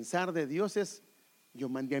 El pensar de Dios es: yo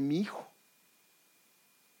mandé a mi hijo,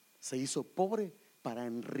 se hizo pobre para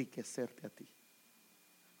enriquecerte a ti,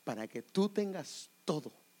 para que tú tengas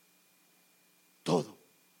todo, todo.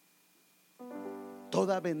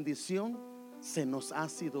 Toda bendición se nos ha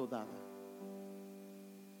sido dada.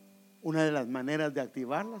 Una de las maneras de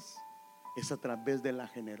activarlas es a través de la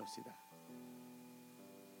generosidad.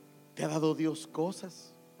 ¿Te ha dado Dios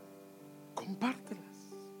cosas? Compártelas.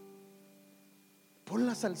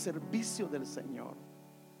 Ponlas al servicio del Señor.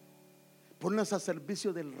 Ponlas al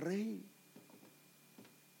servicio del Rey.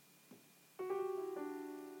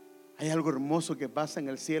 Hay algo hermoso que pasa en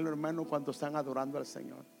el cielo, hermano, cuando están adorando al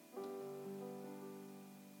Señor.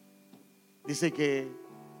 Dice que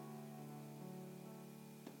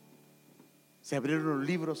se abrieron los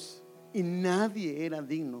libros y nadie era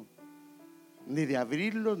digno ni de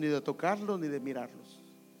abrirlos, ni de tocarlos, ni de mirarlos.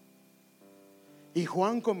 Y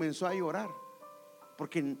Juan comenzó a llorar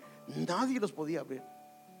porque nadie los podía abrir.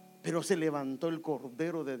 Pero se levantó el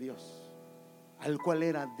Cordero de Dios, al cual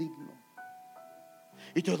era digno.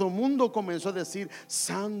 Y todo el mundo comenzó a decir: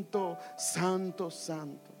 santo, santo,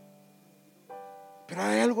 santo. Pero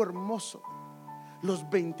hay algo hermoso. Los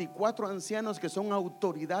 24 ancianos, que son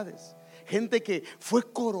autoridades, gente que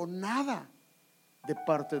fue coronada de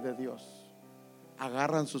parte de Dios,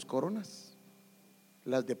 agarran sus coronas,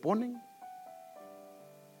 las deponen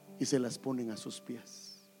y se las ponen a sus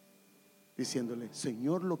pies, diciéndole: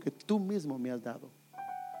 Señor, lo que tú mismo me has dado,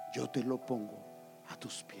 yo te lo pongo a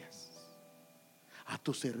tus pies, a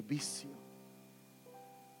tu servicio.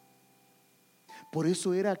 Por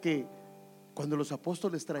eso era que cuando los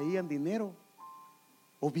apóstoles traían dinero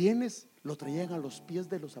o bienes, lo traían a los pies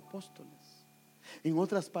de los apóstoles. En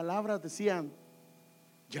otras palabras decían: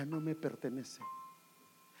 ya no me pertenece,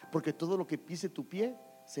 porque todo lo que pise tu pie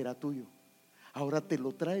será tuyo. Ahora te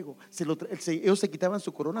lo traigo. Ellos se quitaban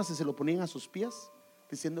su corona, se lo ponían a sus pies,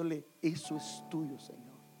 diciéndole: eso es tuyo,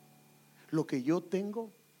 Señor. Lo que yo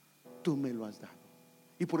tengo, tú me lo has dado.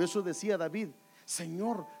 Y por eso decía David: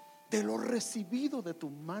 Señor, de lo recibido de tu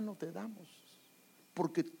mano te damos,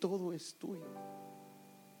 porque todo es tuyo.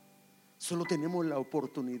 Solo tenemos la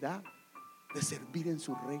oportunidad de servir en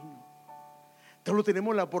su reino. Solo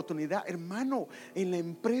tenemos la oportunidad, hermano, en la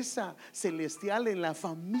empresa celestial, en la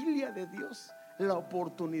familia de Dios, la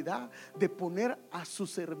oportunidad de poner a su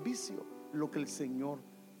servicio lo que el Señor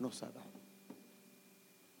nos ha dado.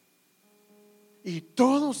 Y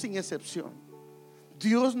todos sin excepción.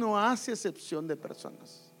 Dios no hace excepción de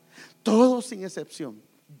personas. Todos sin excepción.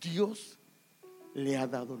 Dios le ha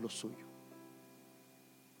dado lo suyo.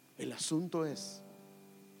 El asunto es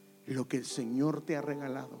lo que el Señor te ha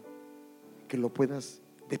regalado, que lo puedas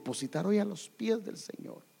depositar hoy a los pies del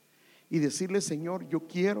Señor y decirle: Señor, yo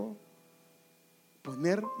quiero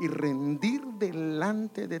poner y rendir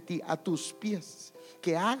delante de ti, a tus pies,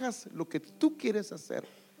 que hagas lo que tú quieres hacer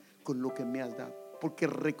con lo que me has dado, porque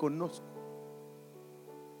reconozco,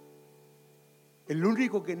 el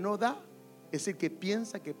único que no da es el que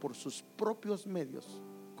piensa que por sus propios medios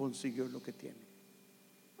consiguió lo que tiene.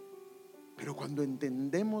 Pero cuando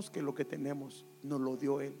entendemos que lo que tenemos nos lo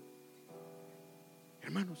dio Él,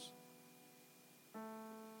 hermanos,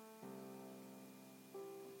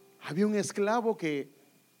 había un esclavo que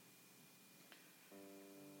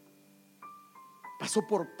pasó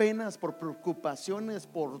por penas, por preocupaciones,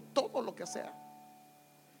 por todo lo que sea.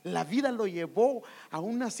 La vida lo llevó a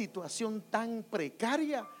una situación tan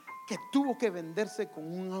precaria que tuvo que venderse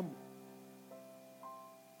con un amo.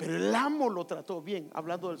 Pero el amo lo trató bien,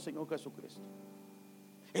 hablando del Señor Jesucristo.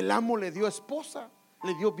 El amo le dio esposa,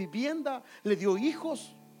 le dio vivienda, le dio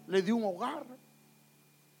hijos, le dio un hogar.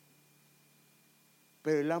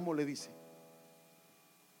 Pero el amo le dice: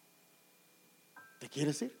 ¿te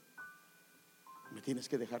quieres ir? Me tienes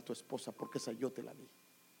que dejar tu esposa, porque esa yo te la di.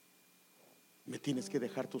 Me tienes que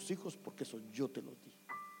dejar tus hijos, porque eso yo te los di.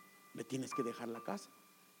 Me tienes que dejar la casa,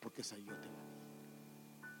 porque esa yo te la di.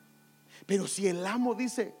 Pero si el amo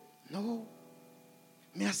dice: no,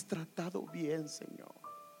 me has tratado bien, Señor.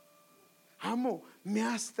 Amo, me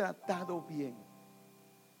has tratado bien.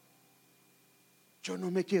 Yo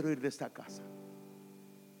no me quiero ir de esta casa.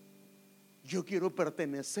 Yo quiero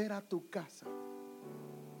pertenecer a tu casa.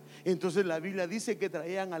 Entonces la Biblia dice que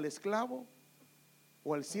traían al esclavo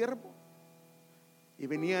o al siervo, y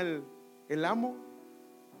venía el amo,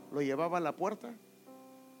 lo llevaba a la puerta,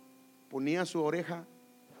 ponía su oreja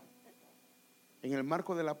en el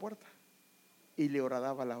marco de la puerta y le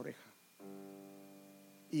horadaba la oreja.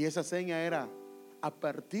 Y esa seña era: a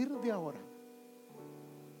partir de ahora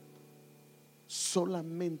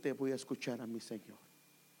solamente voy a escuchar a mi Señor.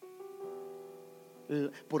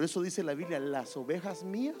 Por eso dice la Biblia: las ovejas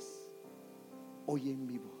mías oyen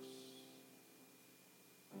mi voz,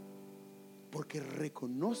 porque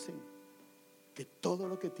reconocen que todo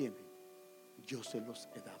lo que tienen yo se los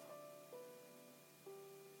he dado.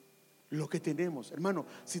 Lo que tenemos, hermano,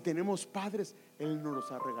 si tenemos padres, Él nos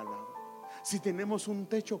los ha regalado. Si tenemos un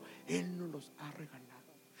techo, Él nos los ha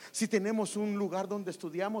regalado. Si tenemos un lugar donde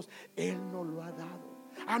estudiamos, Él nos lo ha dado.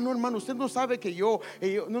 Ah, no, hermano, usted no sabe que yo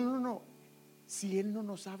no. Si Él no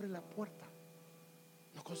nos abre la puerta,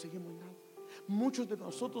 no conseguimos nada. Muchos de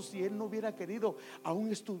nosotros, si Él no hubiera querido,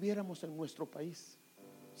 aún estuviéramos en nuestro país.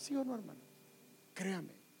 ¿Sí o no, hermano?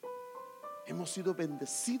 Créame, hemos sido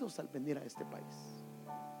bendecidos al venir a este país.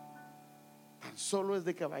 Tan solo es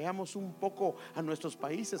de que vayamos un poco a nuestros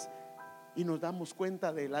países y nos damos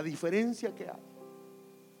cuenta de la diferencia que hay.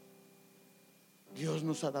 Dios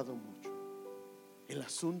nos ha dado mucho. El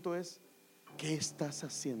asunto es, ¿qué estás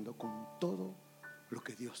haciendo con todo lo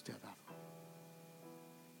que Dios te ha dado?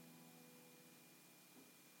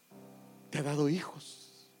 Te ha dado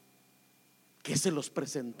hijos, que se los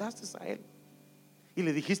presentaste a Él y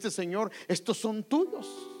le dijiste: Señor, estos son tuyos.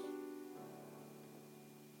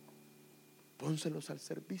 Pónselos al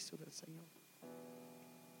servicio del Señor.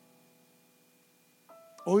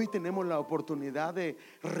 Hoy tenemos la oportunidad de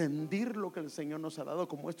rendir lo que el Señor nos ha dado,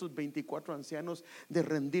 como estos 24 ancianos, de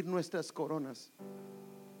rendir nuestras coronas,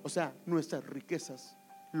 o sea, nuestras riquezas,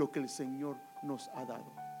 lo que el Señor nos ha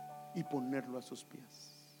dado, y ponerlo a sus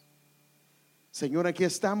pies. Señor, aquí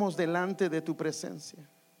estamos delante de tu presencia.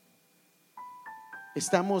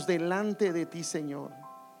 Estamos delante de ti, Señor.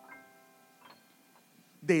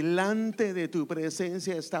 Delante de tu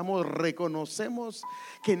presencia estamos, reconocemos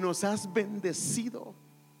que nos has bendecido.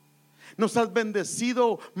 Nos has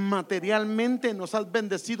bendecido materialmente, nos has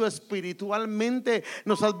bendecido espiritualmente,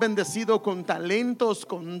 nos has bendecido con talentos,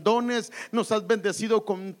 con dones, nos has bendecido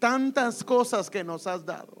con tantas cosas que nos has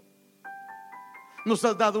dado. Nos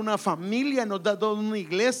has dado una familia, nos has dado una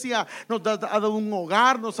iglesia, nos has dado un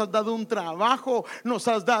hogar, nos has dado un trabajo, nos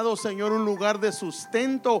has dado, Señor, un lugar de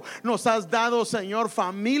sustento, nos has dado, Señor,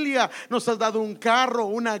 familia, nos has dado un carro,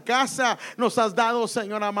 una casa, nos has dado,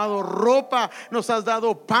 Señor amado, ropa, nos has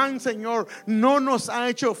dado pan, Señor. No nos ha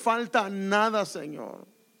hecho falta nada, Señor.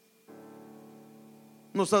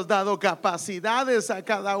 Nos has dado capacidades a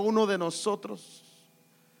cada uno de nosotros.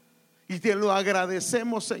 Y te lo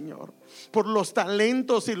agradecemos, Señor, por los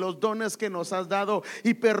talentos y los dones que nos has dado.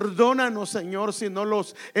 Y perdónanos, Señor, si no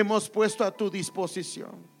los hemos puesto a tu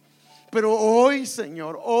disposición. Pero hoy,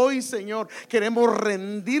 Señor, queremos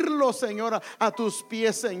rendirlo, Señor, a tus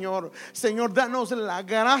pies, Señor. Señor, danos la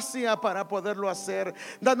gracia para poderlo hacer.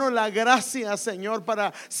 Danos la gracia, Señor,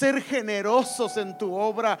 para ser generosos en tu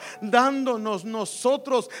obra, dándonos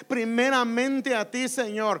nosotros primeramente a ti,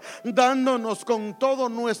 Señor, dándonos con todo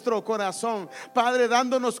nuestro corazón, Padre,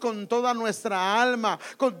 dándonos con toda nuestra alma,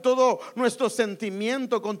 con todo nuestro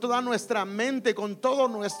sentimiento, con toda nuestra mente, con todo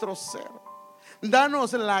nuestro ser.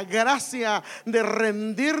 Danos la gracia de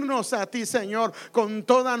rendirnos a ti, Señor, con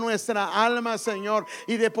toda nuestra alma, Señor,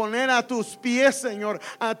 y de poner a tus pies, Señor,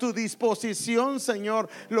 a tu disposición, Señor,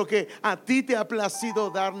 lo que a ti te ha placido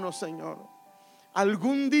darnos, Señor.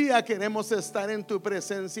 Algún día queremos estar en tu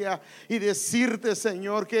presencia y decirte,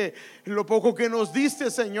 Señor, que lo poco que nos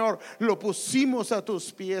diste, Señor, lo pusimos a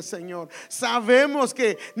tus pies, Señor. Sabemos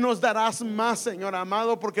que nos darás más, Señor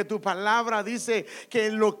amado, porque tu palabra dice que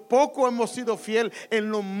en lo poco hemos sido fiel,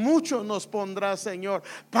 en lo mucho nos pondrás, Señor.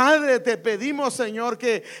 Padre, te pedimos, Señor,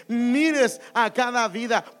 que mires a cada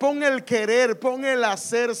vida, pon el querer, pon el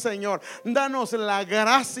hacer, Señor. Danos la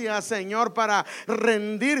gracia, Señor, para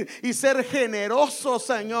rendir y ser generosos,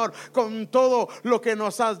 Señor, con todo lo que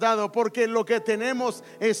nos has dado, porque lo que tenemos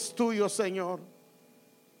es tuyo, Señor.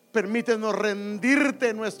 Permítenos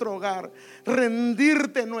rendirte nuestro hogar,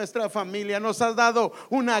 rendirte nuestra familia. Nos has dado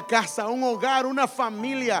una casa, un hogar, una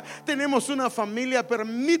familia. Tenemos una familia.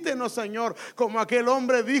 Permítenos, Señor, como aquel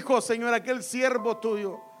hombre dijo, Señor, aquel siervo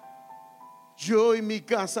tuyo: yo y mi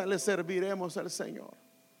casa le serviremos al Señor.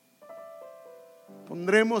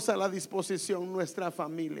 Pondremos a la disposición nuestra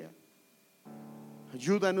familia.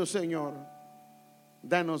 Ayúdanos, Señor.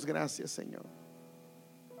 Danos gracias, Señor.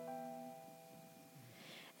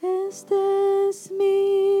 Este es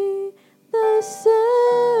mi deseo,